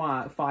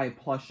five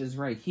plushes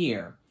right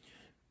here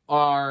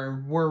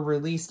were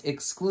released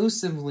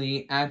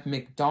exclusively at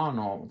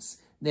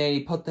McDonald's.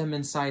 They put them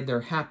inside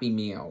their Happy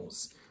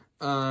Meals.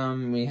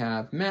 We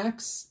have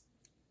Max.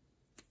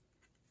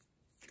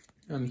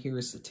 Here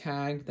is the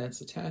tag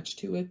that's attached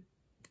to it.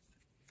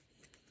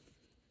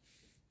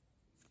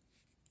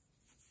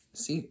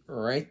 See,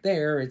 right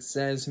there, it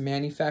says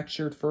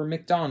manufactured for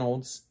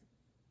McDonald's.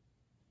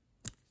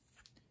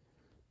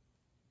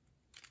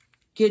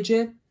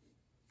 Gidget.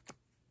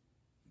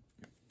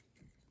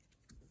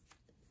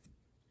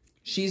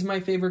 She's my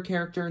favorite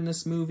character in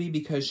this movie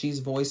because she's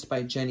voiced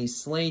by Jenny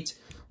Slate,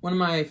 one of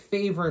my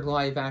favorite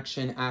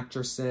live-action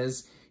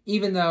actresses,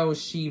 even though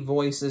she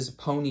voices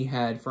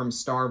Ponyhead from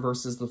Star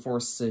vs. the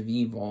Forces of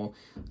Evil.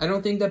 I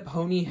don't think that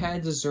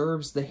Ponyhead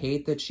deserves the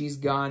hate that she's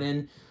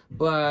gotten,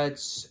 but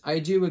I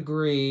do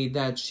agree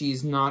that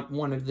she's not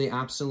one of the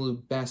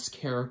absolute best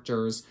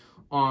characters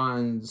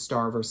on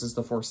Star vs.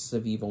 the Forces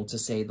of Evil, to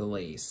say the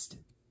least.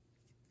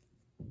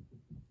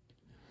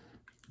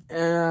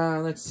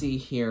 Let's see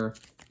here.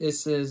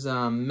 This is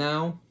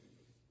Mel.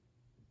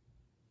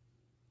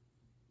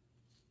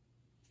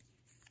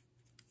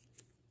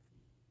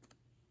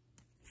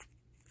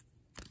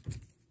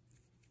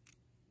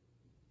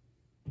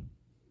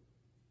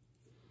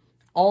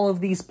 All of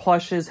these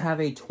plushes have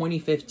a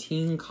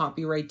 2015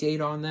 copyright date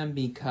on them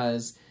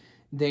because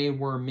they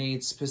were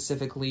made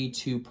specifically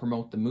to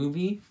promote the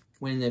movie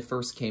when it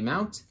first came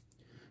out.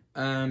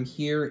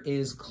 Here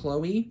is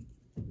Chloe.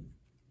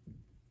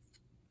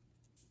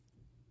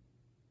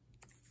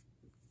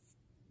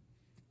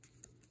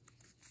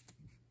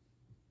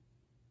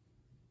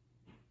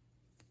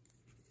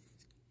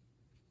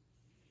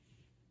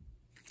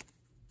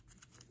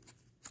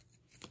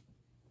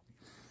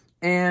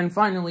 And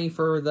finally,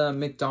 for the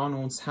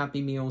McDonald's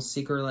Happy Meals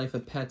Secret Life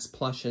of Pets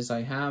plushes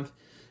I have,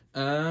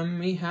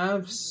 we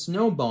have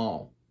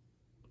Snowball.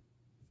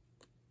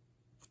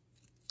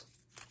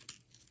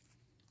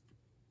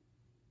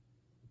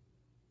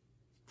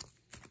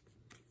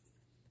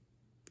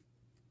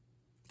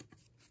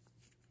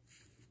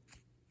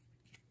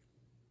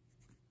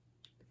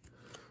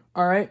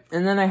 Alright,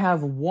 and then I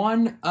have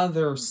one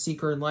other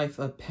Secret Life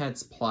of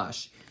Pets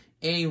plush,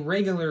 a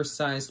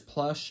regular-sized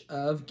plush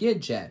of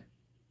Gidget.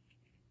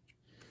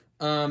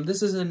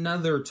 This is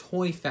another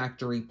Toy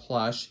Factory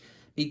plush,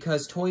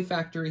 because Toy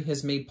Factory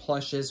has made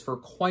plushes for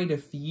quite a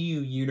few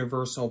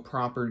Universal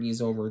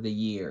properties over the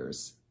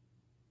years.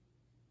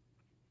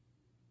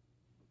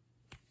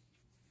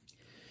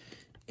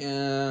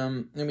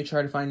 Let me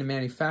try to find a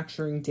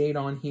manufacturing date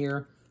on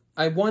here.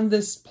 I won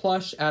this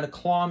plush at a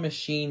claw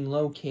machine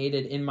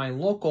located in my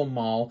local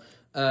mall,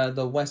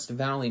 the West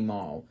Valley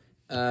Mall.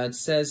 It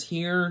says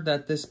here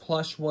that this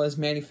plush was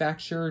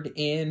manufactured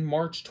in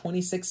March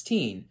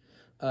 2016.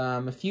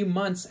 A few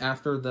months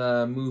after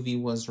the movie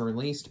was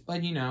released,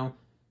 but you know,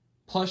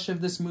 plush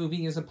of this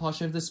movie is a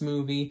plush of this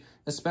movie,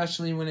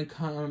 especially when it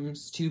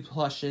comes to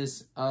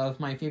plushes of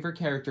my favorite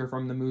character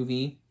from the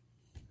movie.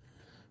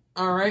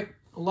 Alright,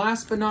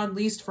 last but not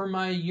least for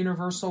my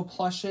Universal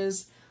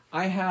plushes,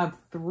 I have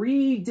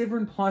 3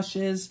 different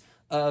plushes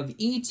of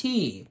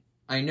E.T.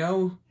 I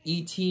know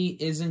E.T.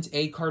 isn't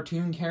a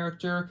cartoon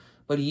character,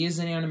 but he is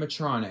an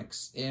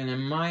animatronics, and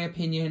in my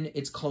opinion,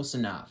 it's close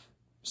enough.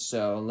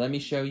 So, let me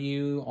show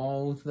you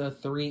all the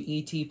 3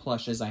 E.T.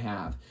 plushes I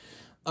have.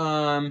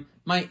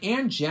 My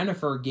Aunt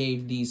Jennifer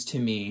gave these to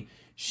me.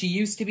 She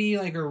used to be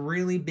like a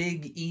really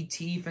big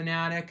E.T.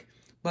 fanatic,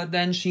 but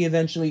then she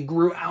eventually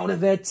grew out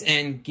of it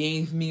and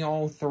gave me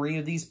all 3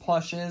 of these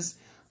plushes.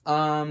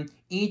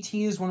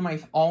 E.T. is one of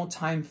my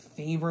all-time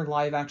favorite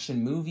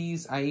live-action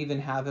movies. I even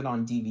have it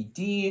on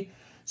DVD.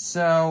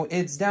 So,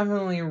 it's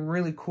definitely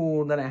really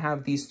cool that I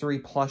have these 3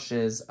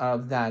 plushes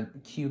of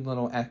that cute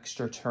little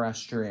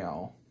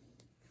extraterrestrial.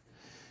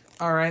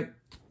 Alright,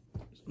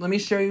 let me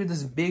show you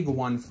this big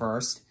one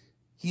first.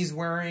 He's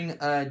wearing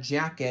a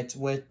jacket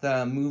with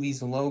the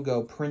movie's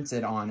logo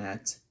printed on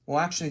it. Well,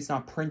 actually, it's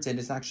not printed,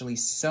 it's actually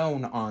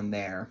sewn on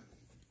there.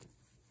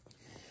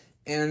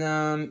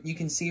 And, you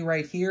can see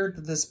right here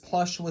that this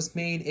plush was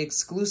made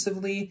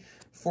exclusively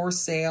for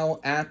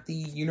sale at the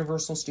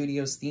Universal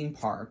Studios theme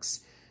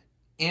parks.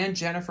 Aunt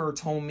Jennifer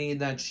told me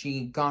that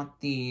she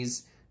got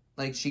these,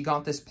 she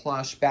got this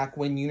plush back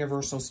when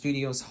Universal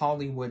Studios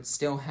Hollywood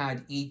still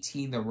had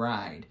E.T. the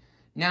Ride.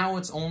 Now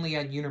it's only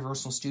at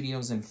Universal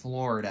Studios in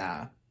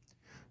Florida.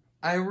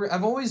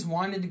 I've always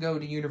wanted to go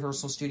to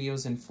Universal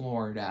Studios in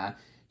Florida,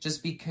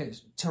 just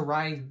because, to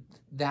ride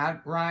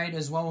that ride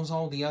as well as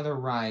all the other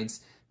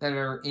rides that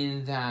are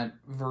in that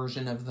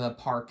version of the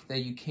park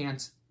that you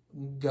can't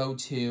go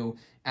to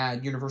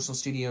at Universal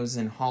Studios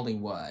in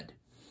Hollywood.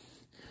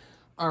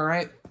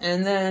 Alright,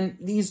 and then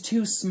these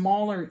 2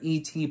 smaller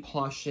E.T.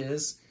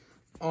 plushes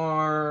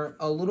are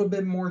a little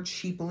bit more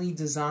cheaply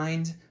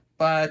designed,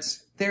 but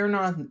they're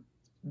not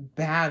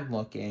bad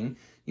looking.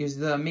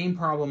 The main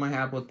problem I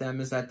have with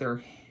them is that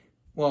they're,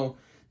 well,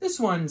 this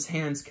one's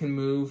hands can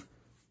move.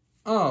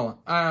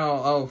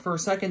 Oh, for a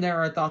second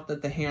there I thought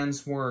that the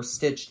hands were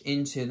stitched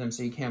into them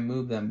so you can't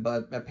move them,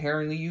 but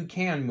apparently you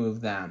can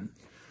move them.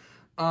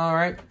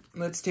 Alright,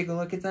 let's take a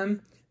look at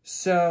them.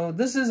 So,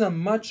 this is a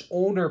much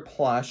older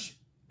plush,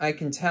 I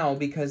can tell,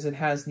 because it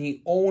has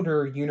the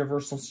older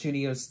Universal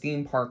Studios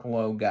theme park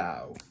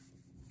logo.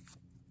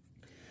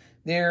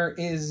 There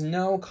is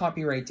no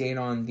copyright date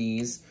on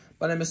these,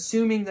 but I'm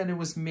assuming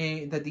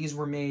that these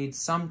were made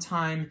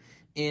sometime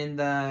in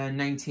the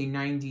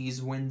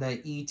 1990s when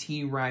the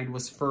E.T. ride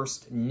was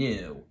first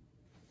new.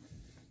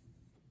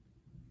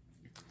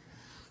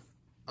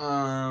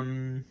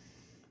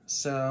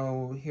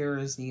 So here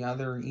is the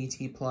other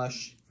E.T.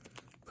 plush.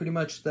 Pretty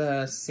much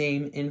the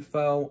same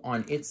info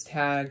on its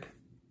tag.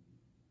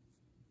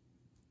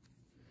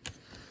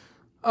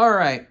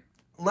 Alright,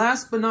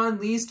 last but not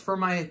least for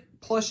my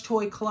plush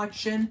toy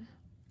collection,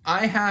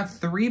 I have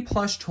 3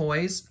 plush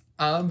toys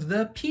of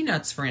the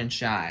Peanuts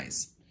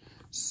franchise.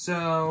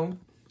 So,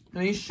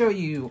 let me show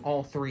you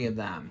all 3 of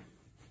them.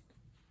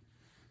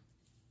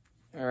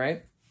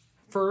 Alright,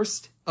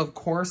 first, of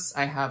course,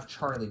 I have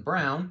Charlie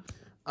Brown.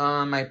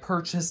 I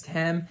purchased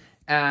him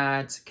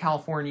at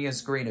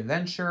California's Great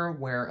Adventure,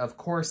 where, of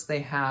course, they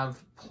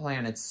have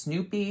Planet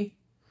Snoopy.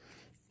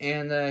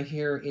 And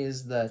here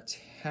is the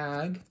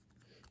tag.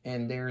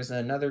 And there's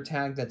another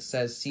tag that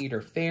says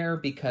Cedar Fair,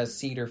 because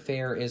Cedar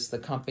Fair is the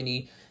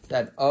company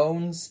that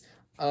owns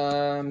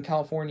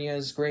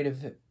California's Great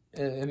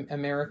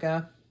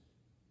America.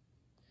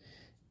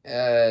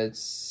 It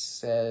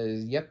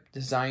says, yep,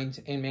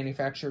 designed and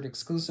manufactured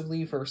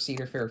exclusively for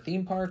Cedar Fair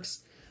theme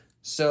parks.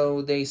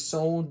 So they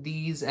sold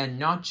these, and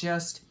not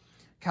just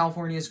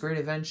California's Great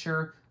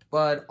Adventure,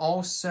 but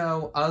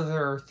also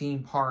other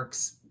theme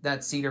parks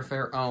that Cedar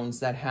Fair owns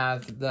that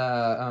have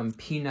the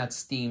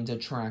Peanuts-themed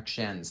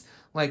attractions,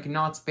 like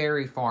Knott's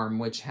Berry Farm,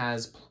 which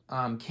has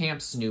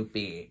Camp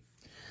Snoopy.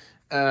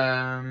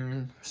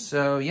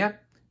 So, yeah,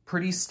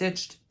 pretty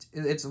stitched.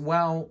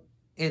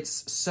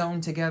 It's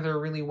sewn together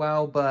really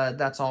well, but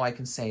that's all I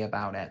can say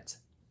about it.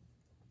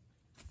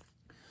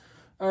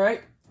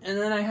 Alright, and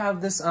then I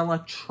have this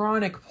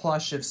electronic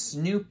plush of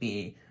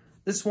Snoopy.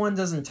 This one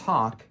doesn't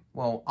talk.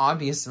 Well,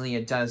 obviously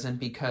it doesn't,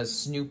 because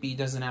Snoopy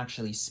doesn't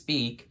actually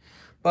speak.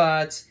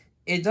 But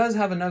it does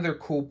have another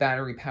cool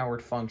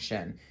battery-powered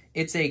function.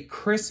 It's a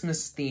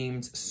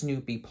Christmas-themed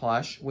Snoopy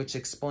plush, which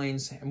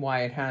explains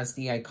why it has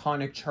the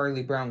iconic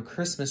Charlie Brown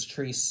Christmas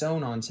tree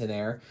sewn onto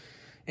there.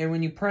 And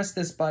when you press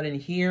this button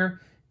here,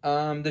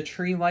 the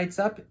tree lights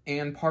up,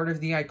 and part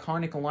of the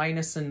iconic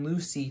Linus and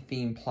Lucy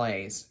theme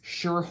plays.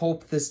 Sure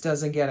hope this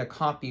doesn't get a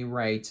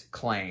copyright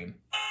claim.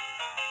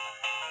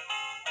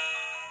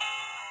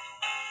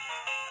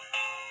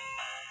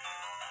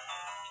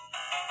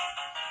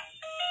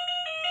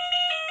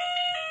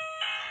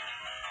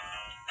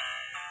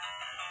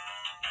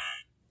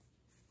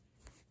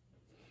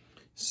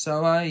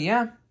 So,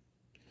 yeah.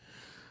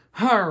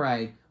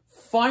 Alright.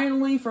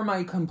 Finally, for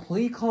my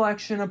complete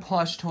collection of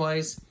plush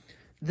toys,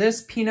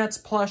 this Peanuts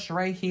plush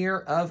right here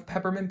of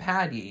Peppermint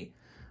Patty.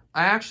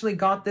 I actually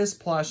got this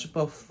plush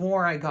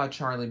before I got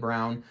Charlie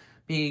Brown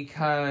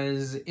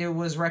because it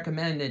was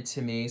recommended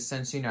to me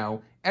since, you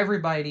know,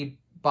 everybody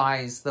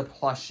buys the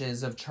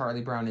plushes of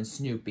Charlie Brown and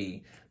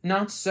Snoopy.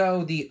 Not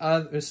so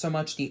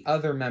much the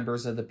other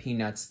members of the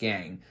Peanuts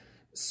gang.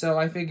 So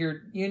I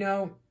figured, you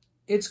know,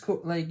 it's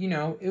cool, like, you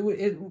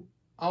know,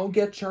 I'll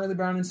get Charlie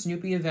Brown and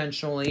Snoopy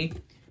eventually,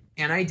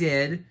 and I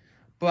did,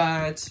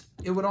 but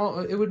it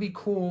would be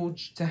cool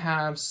to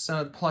have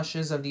some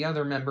plushes of the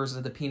other members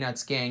of the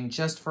Peanuts gang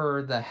just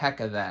for the heck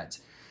of it,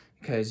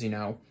 because, you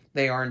know,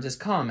 they aren't as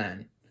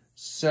common.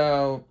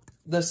 So,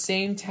 the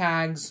same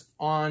tags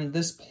on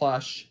this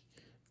plush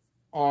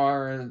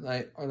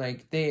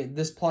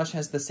this plush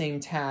has the same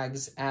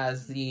tags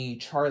as the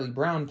Charlie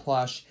Brown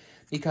plush,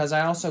 because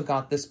I also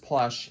got this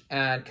plush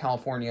at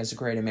California's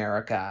Great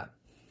America.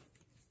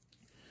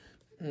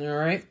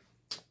 Alright,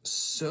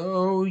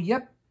 so,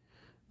 yep,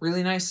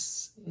 really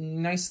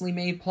nicely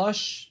made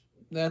plush.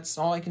 That's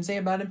all I can say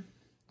about him.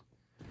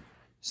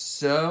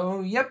 So,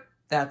 yep,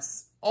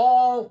 that's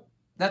all.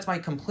 That's my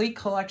complete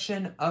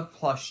collection of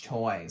plush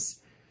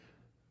toys.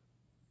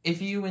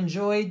 If you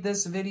enjoyed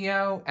this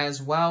video as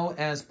well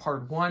as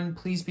part 1,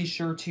 please be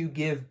sure to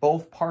give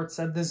both parts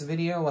of this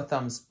video a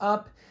thumbs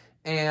up.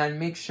 And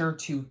make sure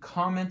to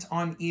comment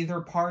on either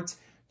part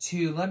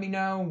to let me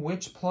know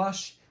which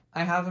plush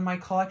I have in my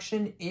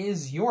collection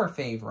is your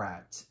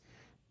favorite.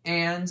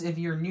 And if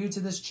you're new to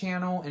this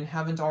channel and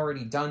haven't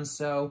already done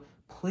so,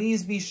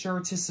 please be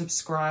sure to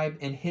subscribe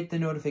and hit the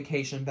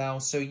notification bell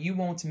so you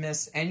won't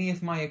miss any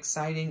of my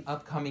exciting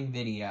upcoming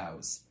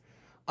videos.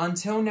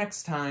 Until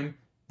next time,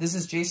 this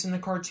is Jason the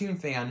Cartoon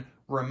Fan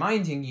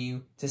reminding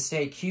you to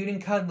stay cute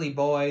and cuddly,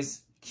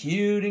 boys.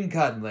 Cute and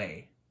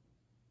cuddly.